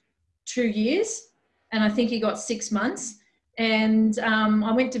told 2 years, and I think he got 6 months. And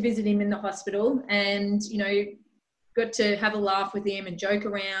I went to visit him in the hospital, and got to have a laugh with him and joke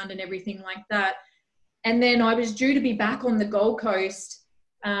around and everything like that. And then I was due to be back on the Gold Coast,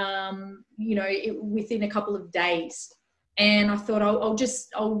 within a couple of days. And I thought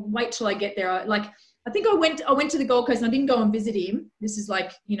I'll wait till I get there. I think I went to the Gold Coast and I didn't go and visit him. This is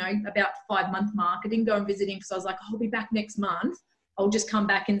about 5 month mark. I didn't go and visit him because I was like, I'll be back next month. I'll just come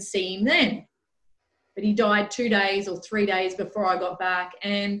back and see him then. But he died 2 days or 3 days before I got back.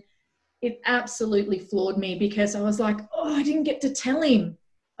 And it absolutely floored me, because I was like, I didn't get to tell him.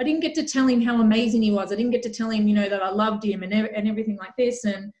 I didn't get to tell him how amazing he was. I didn't get to tell him, that I loved him and everything like this.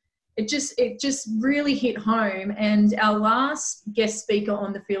 And it just really hit home. And our last guest speaker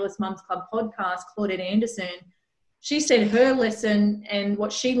on the Fearless Mums Club podcast, Claudette Anderson, she said her lesson and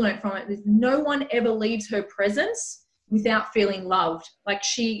what she learned from it is no one ever leaves her presence without feeling loved. Like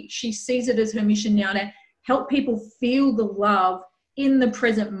she sees it as her mission now to help people feel the love in the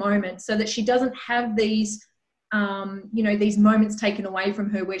present moment, so that she doesn't have these these moments taken away from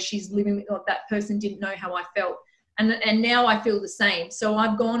her where she's living, that person didn't know how I felt. And now I feel the same. So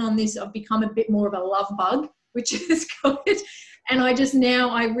I've gone on this, I've become a bit more of a love bug, which is good. And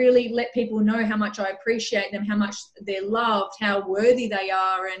I really let people know how much I appreciate them, how much they're loved, how worthy they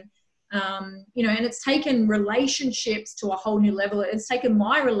are. And, and it's taken relationships to a whole new level. It's taken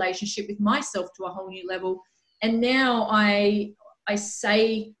my relationship with myself to a whole new level. And now I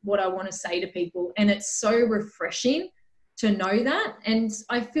say what I want to say to people, and it's so refreshing to know that. And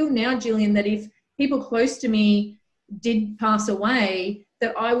I feel now, Gillian, that if people close to me did pass away,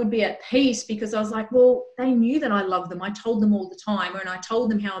 that I would be at peace, because I was like, well, they knew that I loved them. I told them all the time, and I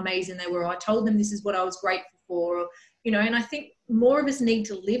told them how amazing they were. I told them this is what I was grateful for, and I think more of us need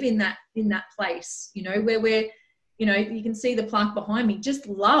to live in that place, where we're, you can see the plaque behind me, just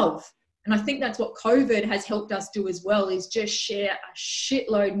love. And I think that's what COVID has helped us do as well, is just share a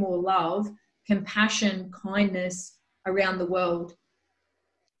shitload more love, compassion, kindness around the world.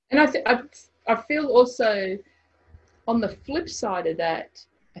 And I feel also on the flip side of that,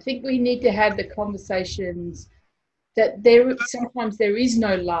 I think we need to have the conversations that sometimes there is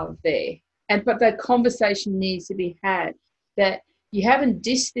no love there, but that conversation needs to be had, that you haven't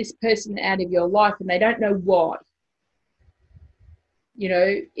dissed this person out of your life and they don't know why. You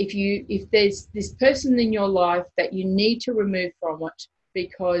know, if there's this person in your life that you need to remove from it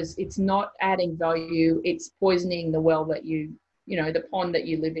because it's not adding value, it's poisoning the well that you know, the pond that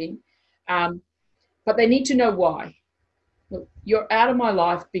you live in, but they need to know why. Look, you're out of my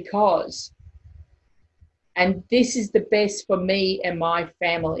life because, and this is the best for me and my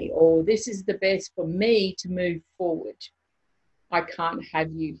family, or this is the best for me to move forward. I can't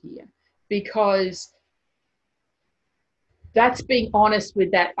have you here, because that's being honest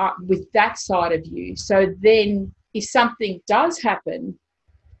with that side of you. So then if something does happen,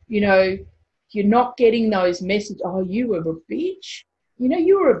 you know, you're not getting those messages, oh, you were a bitch. You know,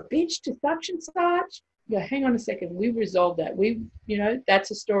 you were a bitch to such and such. You go, hang on a second, we resolved that.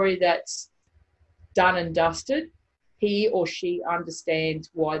 That's a story that's done and dusted. He or she understands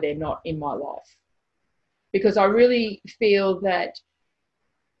why they're not in my life. Because I really feel that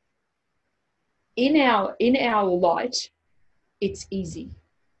in our light, it's easy.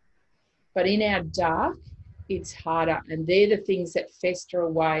 But in our dark, it's harder. And they're the things that fester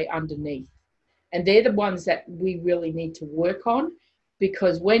away underneath. And they're the ones that we really need to work on,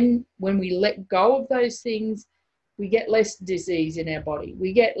 because when we let go of those things, we get less disease in our body.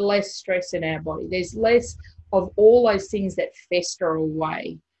 We get less stress in our body. There's less of all those things that fester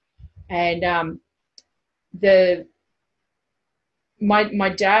away. And my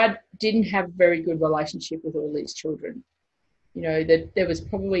dad didn't have a very good relationship with all his children. You know, that there was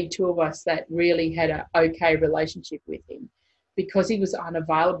probably two of us that really had an okay relationship with him, because he was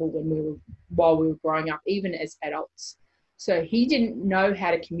unavailable while we were growing up, even as adults. So he didn't know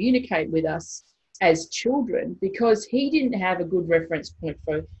how to communicate with us as children, because he didn't have a good reference point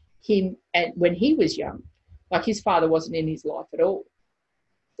for him when he was young. Like, his father wasn't in his life at all.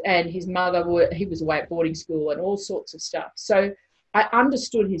 And his mother, he was away at boarding school and all sorts of stuff. So I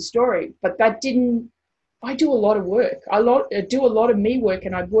understood his story, but I do a lot of work. I do a lot of me work,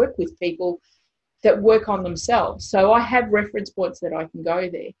 and I work with people that work on themselves. So I have reference points that I can go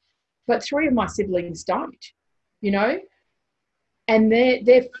there. But 3 of my siblings don't, you know, and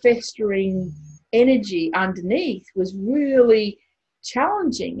their festering energy underneath was really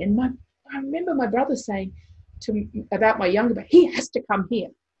challenging. And I remember my brother saying about my younger brother, he has to come here.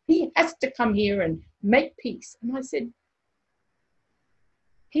 He has to come here and make peace. And I said,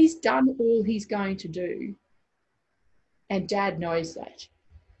 he's done all he's going to do. And Dad knows that.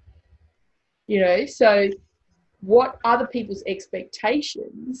 You know, so what other people's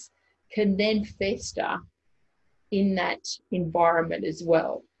expectations can then fester in that environment as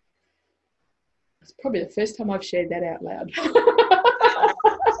well. It's probably the first time I've shared that out loud.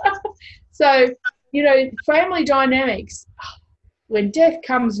 So, you know, family dynamics, when death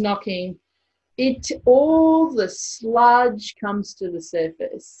comes knocking, all the sludge comes to the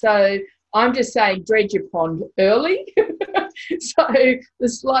surface. So I'm just saying, dredge your pond early, so the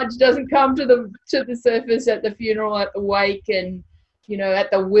sludge doesn't come to the surface at the funeral, at the wake, and, you know, at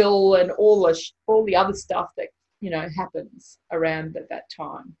the will, and all the other stuff that, you know, happens around at that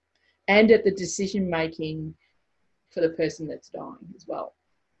time, and at the decision making for the person that's dying as well.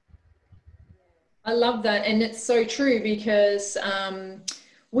 I love that, and it's so true, because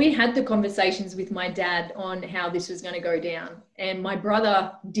we had the conversations with my dad on how this was going to go down, and my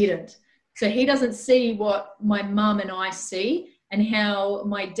brother didn't. So he doesn't see what my mum and I see, and how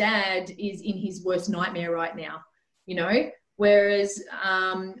my dad is in his worst nightmare right now, you know, whereas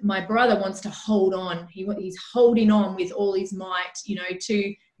my brother wants to hold on. He's holding on with all his might, you know,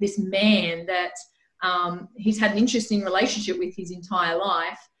 to this man that he's had an interesting relationship with his entire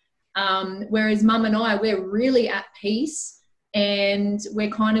life. Whereas mum and I, we're really at peace, and we're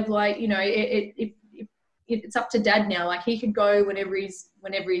kind of like, you know, it's up to dad now. Like, he could go whenever he's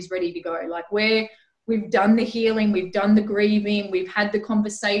ready to go. Like, we've done the healing, we've done the grieving, we've had the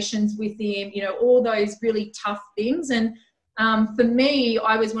conversations with him, you know, all those really tough things. And for me,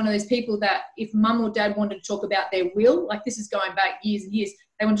 I was one of those people that if mum or dad wanted to talk about their will, like, this is going back years and years,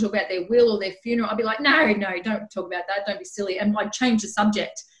 they want to talk about their will or their funeral, I'd be like, no, don't talk about that. Don't be silly. And I'd change the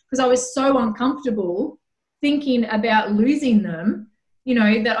subject, because I was so uncomfortable thinking about losing them, you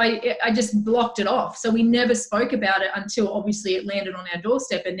know, that I just blocked it off. So we never spoke about it until obviously it landed on our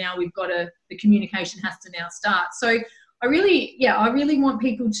doorstep, and now we've got the communication has to now start. So I really want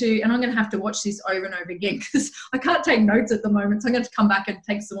people to, and I'm going to have to watch this over and over again because I can't take notes at the moment. So I'm going to come back and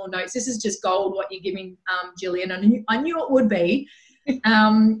take some more notes. This is just gold, what you're giving, Gillian. I knew it would be.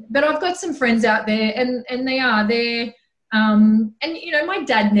 But I've got some friends out there and they're, and you know, my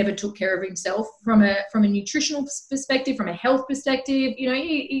dad never took care of himself from a nutritional perspective, from a health perspective. You know,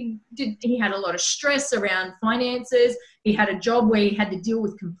 he had a lot of stress around finances. He had a job where he had to deal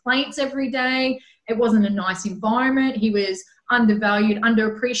with complaints every day. It wasn't a nice environment. He was undervalued,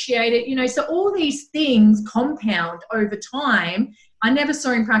 underappreciated, you know, so all these things compound over time. I never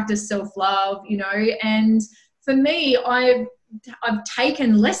saw him practice self-love, you know, and for me, I've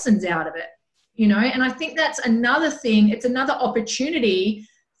taken lessons out of it, you know, and I think that's another thing. It's another opportunity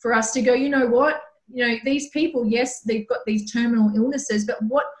for us to go, you know what, you know, these people, yes, they've got these terminal illnesses, but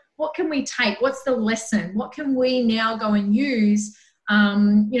what can we take? What's the lesson? What can we now go and use?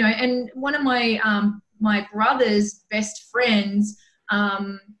 You know, and one of my my brother's best friends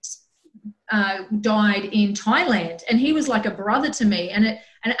died in Thailand, and he was like a brother to me, and it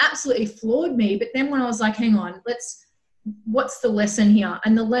absolutely floored me. But then when I was like, hang on, what's the lesson here?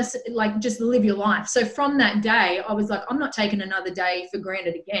 And the lesson, like, just live your life. So from that day, I was like, I'm not taking another day for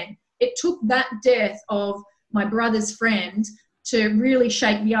granted again. It took that death of my brother's friend to really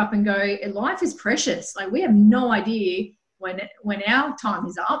shake me up and go, life is precious. Like, we have no idea when our time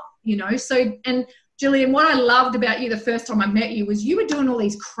is up, you know. So, and Gillian, what I loved about you the first time I met you was you were doing all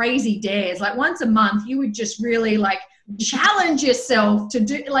these crazy dares. Like once a month, you would just really like challenge yourself to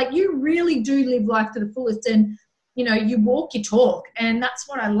do, like, you really do live life to the fullest, and, you know, you walk your talk, and that's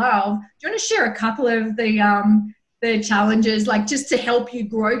what I love. Do you want to share a couple of the challenges, like, just to help you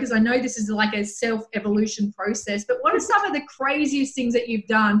grow? Because I know this is like a self-evolution process, but what are some of the craziest things that you've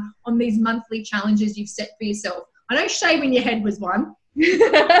done on these monthly challenges you've set for yourself? I know shaving your head was one.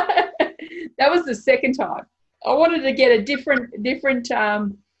 That was the second time. I wanted to get a different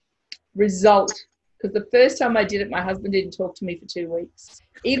result, because the first time I did it, my husband didn't talk to me for 2 weeks.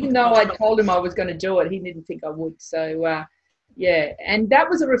 Even though I told him I was going to do it, he didn't think I would. So, yeah, and that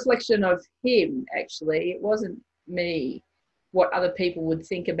was a reflection of him, actually. It wasn't me, what other people would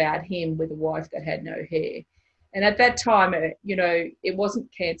think about him with a wife that had no hair. And at that time, you know, it wasn't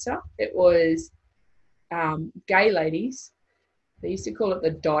cancer. It was gay ladies. They used to call it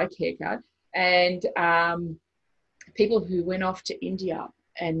the dyke haircut. And people who went off to India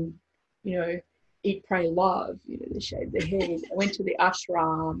and, you know, eat, pray, love, you know, they shaved their head. I went to the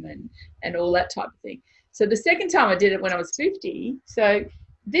ashram and all that type of thing. So the second time I did it when I was 50. So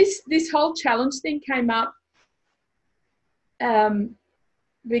this whole challenge thing came up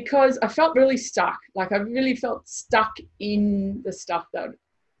because I felt really stuck. Like, I really felt stuck in the stuff that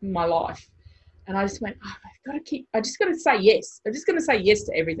in my life. And I just went, I just got to say yes. I'm just going to say yes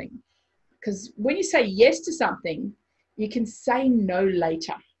to everything. Because when you say yes to something, you can say no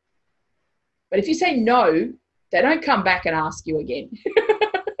later. But if you say no, they don't come back and ask you again.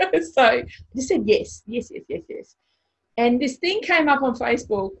 So I just said yes. And this thing came up on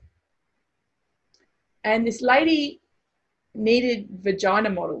Facebook, and this lady needed vagina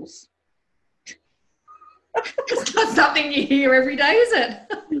models. It's not something you hear every day, is it?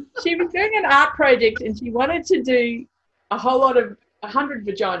 She was doing an art project, and she wanted to do a whole lot of 100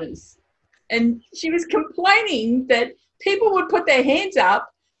 vaginas. And she was complaining that people would put their hands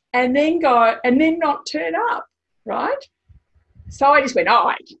up and then go and then not turn up, right? So I just went,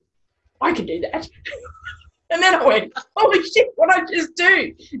 oh, I can do that. And then I went, holy shit, what I just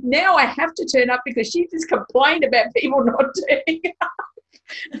do? Now I have to turn up because she just complained about people not turning up.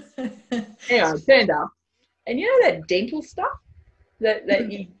 Anyway, I turned up. And you know that dental stuff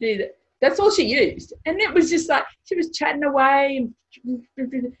that you do, that's all she used. And it was just like, she was chatting away and,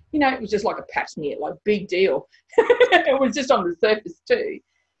 you know, it was just like a pap smear, like big deal. It was just on the surface too.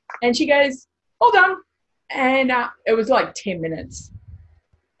 And she goes, all done. And it was like 10 minutes.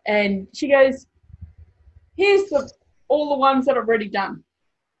 And she goes, here's all the ones that I've already done.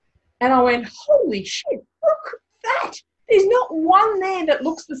 And I went, holy shit, look at that. There's not one there that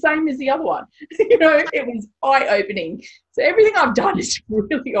looks the same as the other one. You know, it was eye-opening. So everything I've done is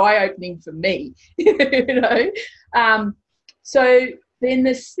really eye-opening for me, you know. So then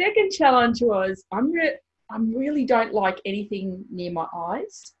the second challenge was I really don't like anything near my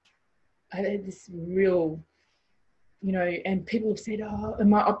eyes. I had this real, you know, and people have said, oh, and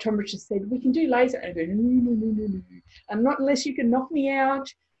my optometrist said, we can do laser. And I go, no. And not unless you can knock me out,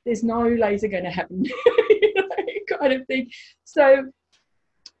 there's no laser going to happen, you know, kind of thing. So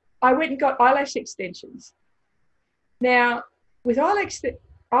I went and got eyelash extensions. Now, with eyelash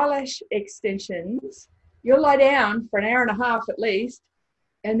extensions, you'll lie down for an hour and a half at least,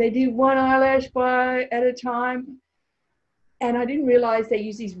 and they do one eyelash at a time. And I didn't realise they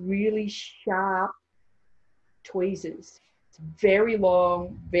use these really sharp tweezers. It's very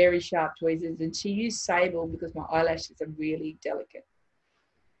long, very sharp tweezers. And she used sable because my eyelashes are really delicate.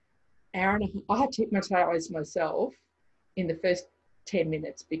 Aaron, I had to hypnotise myself in the first 10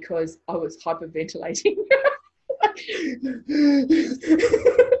 minutes because I was hyperventilating.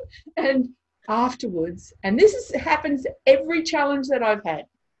 And afterwards, and happens every challenge that I've had,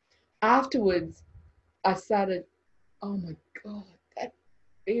 afterwards I started, oh my God, that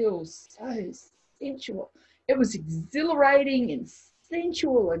feels so sensual. It was exhilarating and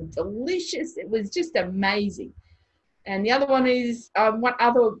sensual and delicious. It was just amazing. And the other one is, one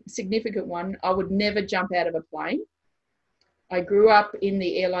other significant one, I would never jump out of a plane. I grew up in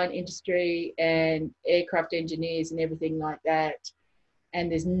the airline industry and aircraft engineers and everything like that.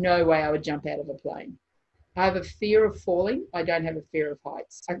 And there's no way I would jump out of a plane. I have a fear of falling. I don't have a fear of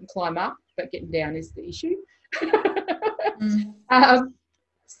heights. I can climb up, but getting down is the issue.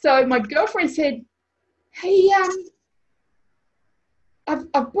 So my girlfriend said, hey,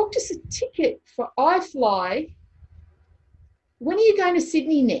 I've booked us a ticket for iFly. When are you going to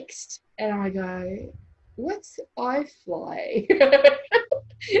Sydney next? And I go, what's iFly?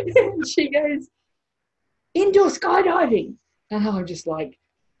 And she goes, indoor skydiving. And I'm just like,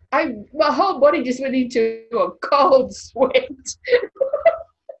 my whole body just went into a cold sweat.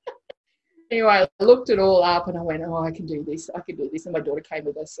 Anyway, I looked it all up and I went, oh, I can do this. And my daughter came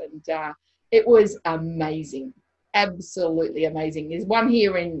with us, and it was amazing, absolutely amazing. There's one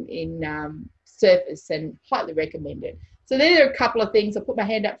here in Surface, and highly recommend it. So there are a couple of things. I put my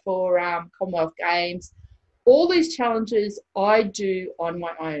hand up for Commonwealth Games. All these challenges I do on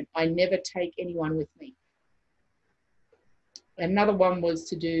my own. I never take anyone with me. Another one was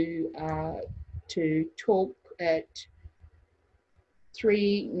to talk at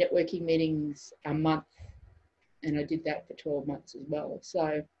 3 networking meetings a month, and I did that for 12 months as well.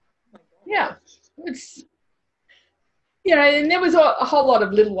 So yeah, it's, you know, and there was a whole lot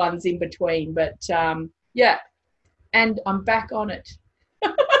of little ones in between, but yeah, and I'm back on it.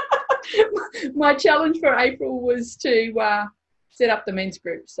 My challenge for April was to set up the men's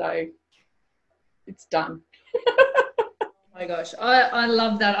group, so it's done. Oh my gosh, I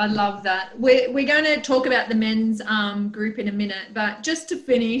love that. I love that. We're going to talk about the men's group in a minute, but just to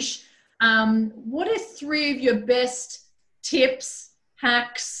finish, what are 3 of your best tips,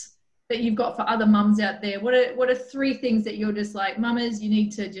 hacks that you've got for other mums out there? What are 3 things that you're just like, mamas, you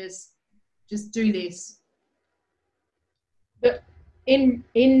need to just do this? In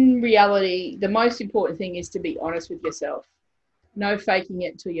reality, the most important thing is to be honest with yourself. No faking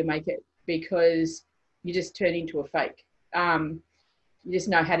it till you make it, because you just turn into a fake. You just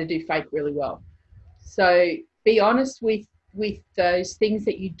know how to do fake really well. So be honest with those things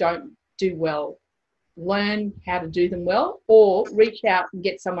that you don't do well. Learn how to do them well, or reach out and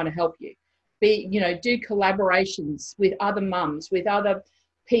get someone to help you. Do collaborations with other mums, with other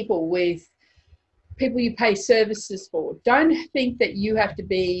people, with people you pay services for. Don't think that you have to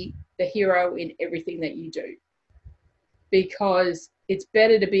be the hero in everything that you do, because it's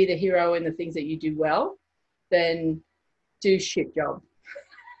better to be the hero in the things that you do well than do shit job.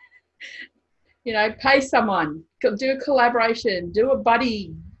 Pay someone, do a collaboration, do a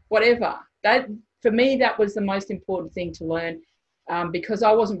buddy, whatever. That, for me, that was the most important thing to learn, because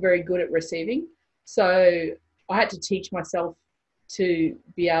I wasn't very good at receiving. So I had to teach myself to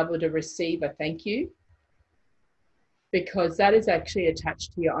be able to receive a thank you, because that is actually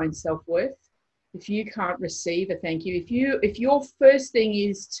attached to your own self-worth. If you can't receive a thank you, if your first thing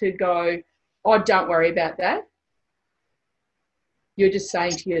is to go, oh, don't worry about that, you're just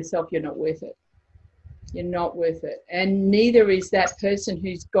saying to yourself, you're not worth it. You're not worth it. And neither is that person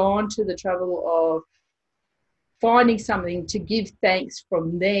who's gone to the trouble of finding something to give thanks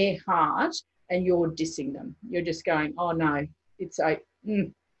from their heart, and you're dissing them. You're just going, oh no, it's okay.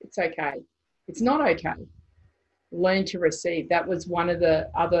 It's not okay. Learn to receive. That was one of the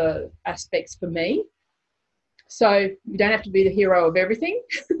other aspects for me. So you don't have to be the hero of everything.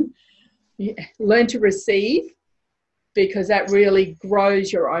 Learn to receive, because that really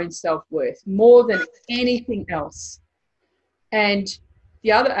grows your own self-worth more than anything else. And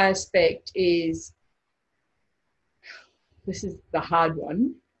the other aspect is, this is the hard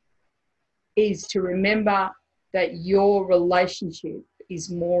one, is to remember that your relationship is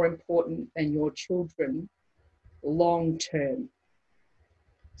more important than your children long term.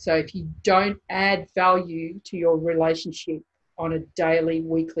 So if you don't add value to your relationship on a daily,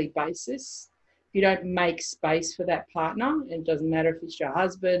 weekly basis, if you don't make space for that partner, and it doesn't matter if it's your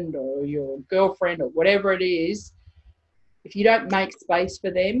husband or your girlfriend or whatever it is, if you don't make space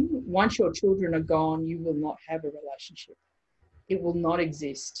for them, once your children are gone, you will not have a relationship. It will not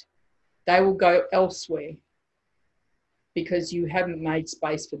exist. They will go elsewhere because you haven't made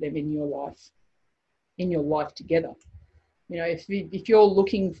space for them in your life together. You know, if you're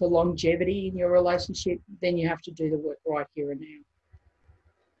looking for longevity in your relationship, then you have to do the work right here and now.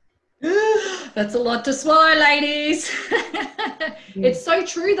 That's a lot to swallow, ladies. It's so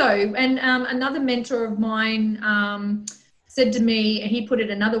true, though. And another mentor of mine said to me, and he put it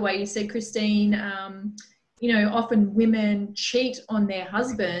another way. He said, Christine, you know, often women cheat on their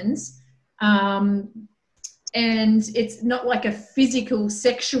husbands, and it's not like a physical,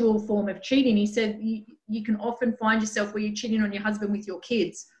 sexual form of cheating. He said you can often find yourself where you're cheating on your husband with your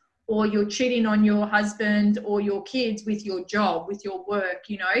kids, or you're cheating on your husband or your kids with your job, with your work,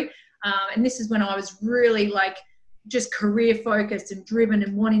 you know. And this is when I was really like just career focused and driven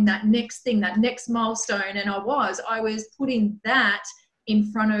and wanting that next thing, that next milestone. And I was putting that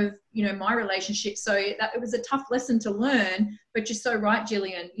in front of, you know, my relationship. So that it was a tough lesson to learn, but you're so right,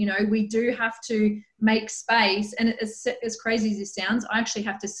 Gillian. You know, we do have to make space. And as crazy as it sounds, I actually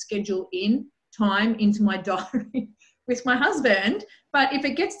have to schedule in time into my diary with my husband. But if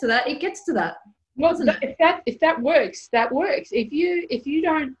it gets to that, it gets to that. Well, if that works, that works.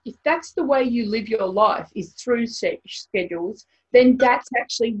 If that's the way you live your life is through schedules, then that's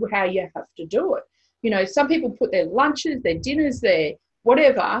actually how you have to do it. You know, some people put their lunches, their dinners, their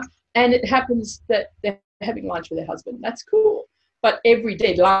whatever, and it happens that they're having lunch with their husband. That's cool. But every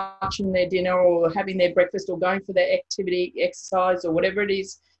day, lunching their dinner or having their breakfast or going for their activity, exercise or whatever it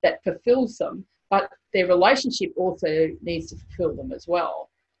is that fulfills them, but their relationship also needs to fulfill them as well.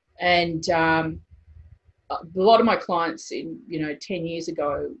 And a lot of my clients 10 years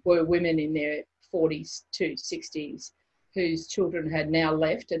ago were women in their 40s to 60s whose children had now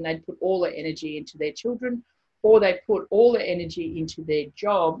left, and they'd put all their energy into their children, or they put all their energy into their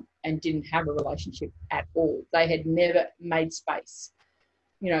job and didn't have a relationship at all. They had never made space.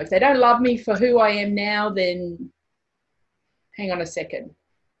 You know, if they don't love me for who I am now, then hang on a second.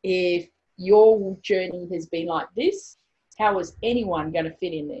 If your journey has been like this, how is anyone going to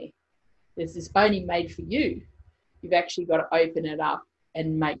fit in there? This is only made for you. You've actually got to open it up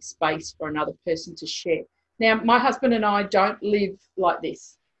and make space for another person to share. Now, my husband and I don't live like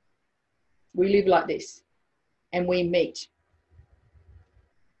this. We live like this, and we meet.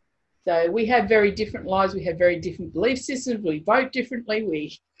 So we have very different lives. We have very different belief systems. We vote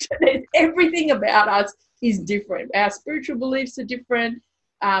differently. Everything about us is different. Our spiritual beliefs are different.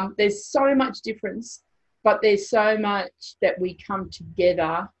 There's so much difference, but there's so much that we come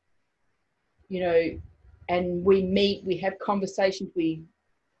together, you know, and we meet, we have conversations, we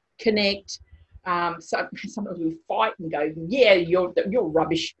connect. Sometimes we fight and go, yeah, you're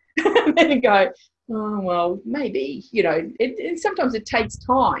rubbish. And then go, oh, well, maybe, you know, and sometimes it takes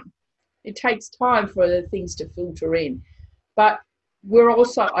time. It takes time for the things to filter in. But we're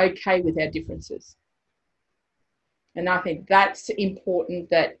also okay with our differences. And I think that's important,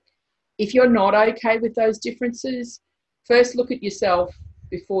 that if you're not okay with those differences, first look at yourself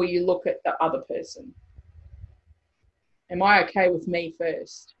before you look at the other person. Am I okay with me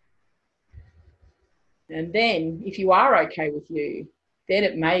first? And then if you are okay with you, then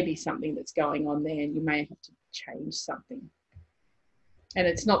it may be something that's going on there and you may have to change something. And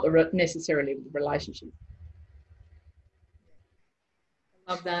it's not necessarily the relationship.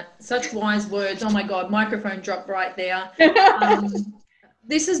 Love that. Such wise words. Oh my God, microphone dropped right there.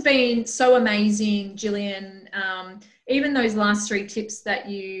 This has been so amazing, Gillian. Even those last 3 tips that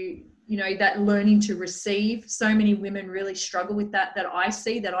you know, that learning to receive, so many women really struggle with that I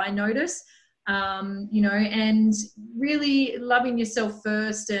see, that I notice, you know, and really loving yourself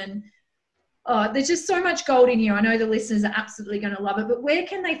first. And there's just so much gold in here. I know the listeners are absolutely going to love it, but where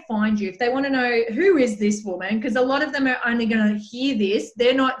can they find you if they want to know who is this woman? Because a lot of them are only going to hear this.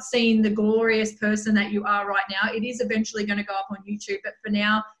 They're not seeing the glorious person that you are right now. It is eventually going to go up on YouTube, but for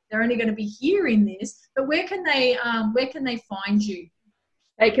now, they're only going to be hearing this. But where can they find you?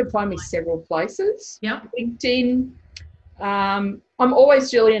 They can find me several places. Yeah. LinkedIn. I'm always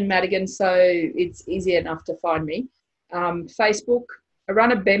Gillian Maddigan, so it's easy enough to find me. Facebook. I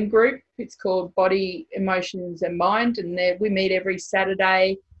run a BEM group. It's called Body, Emotions and Mind, and there we meet every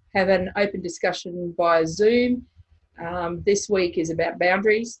Saturday, have an open discussion via Zoom. This week is about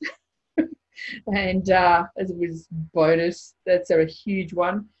boundaries, and as it was bonus, that's a huge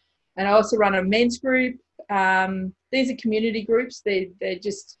one. And I also run a men's group. These are community groups. They're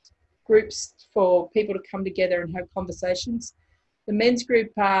just groups for people to come together and have conversations. The men's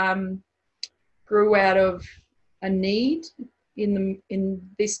group grew out of a need in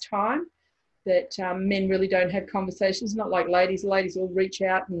this time that men really don't have conversations. Not like ladies. Ladies will reach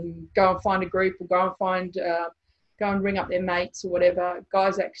out and go and find a group or go and find go and ring up their mates or whatever.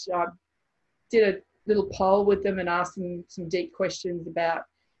 Guys, actually, I did a little poll with them and asked them some deep questions about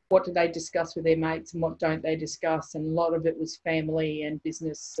what do they discuss with their mates and what don't they discuss. And a lot of it was family and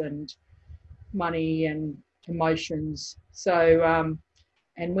business and money and emotions. So,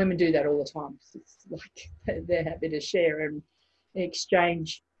 and women do that all the time. It's like they're happy to share and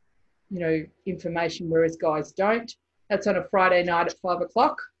exchange, information, whereas guys don't. That's on a Friday night at 5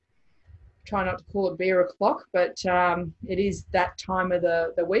 o'clock. Try not to call it beer o'clock, but it is that time of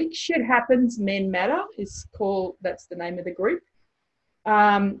the week. Shit Happens, Men Matter that's the name of the group.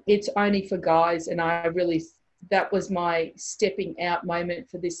 It's only for guys, and that was my stepping out moment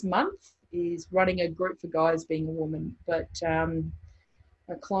for this month, is running a group for guys, being a woman. But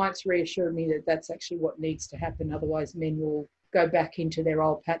my clients reassured me that that's actually what needs to happen. Otherwise, men will go back into their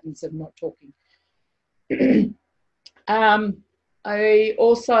old patterns of not talking. I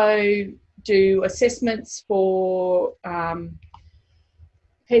also do assessments for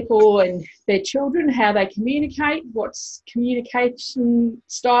people and their children, how they communicate, what communication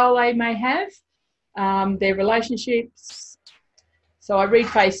style they may have, their relationships. So I read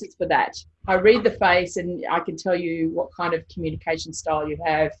faces for that. I read the face and I can tell you what kind of communication style you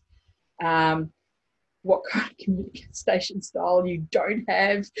have, what kind of communication style you don't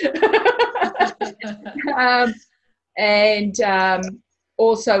have. And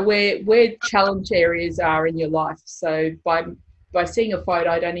also where challenge areas are in your life. So by seeing a photo,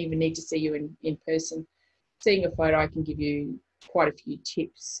 I don't even need to see you in person. Seeing a photo, I can give you quite a few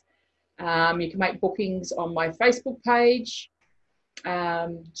tips. You can make bookings on my Facebook page,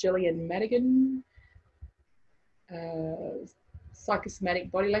 Gillian Maddigan,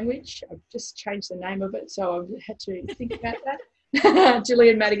 Psychosomatic Body Language. I've just changed the name of it, so I've had to think about that.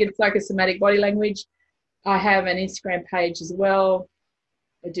 Gillian Maddigan, Psychosomatic Body Language. I have an Instagram page as well.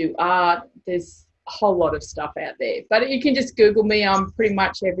 I do art. There's a whole lot of stuff out there. But you can just Google me. I'm pretty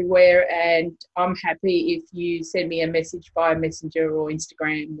much everywhere, and I'm happy if you send me a message via Messenger or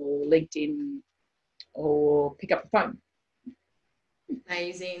Instagram or LinkedIn or pick up the phone.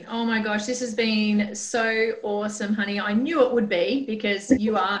 Amazing. Oh my gosh, this has been so awesome, honey. I knew it would be, because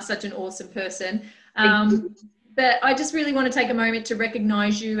you are such an awesome person. But I just really want to take a moment to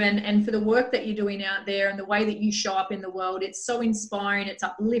recognize you and for the work that you're doing out there and the way that you show up in the world. It's so inspiring. It's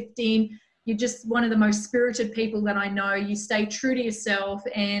uplifting. You're just one of the most spirited people that I know. You stay true to yourself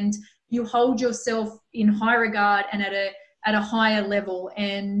and you hold yourself in high regard and at a higher level.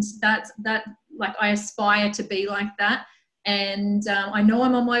 And that like I aspire to be like that. And I know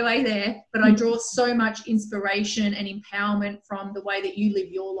I'm on my way there, but I draw so much inspiration and empowerment from the way that you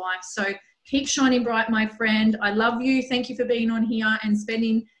live your life. So keep shining bright, my friend. I love you. Thank you for being on here and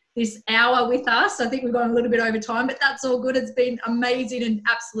spending this hour with us. I think we've gone a little bit over time, but that's all good. It's been amazing and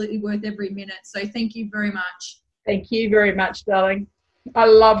absolutely worth every minute. So thank you very much. Thank you very much, darling. I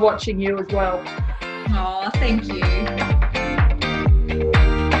love watching you as well. Oh, thank you.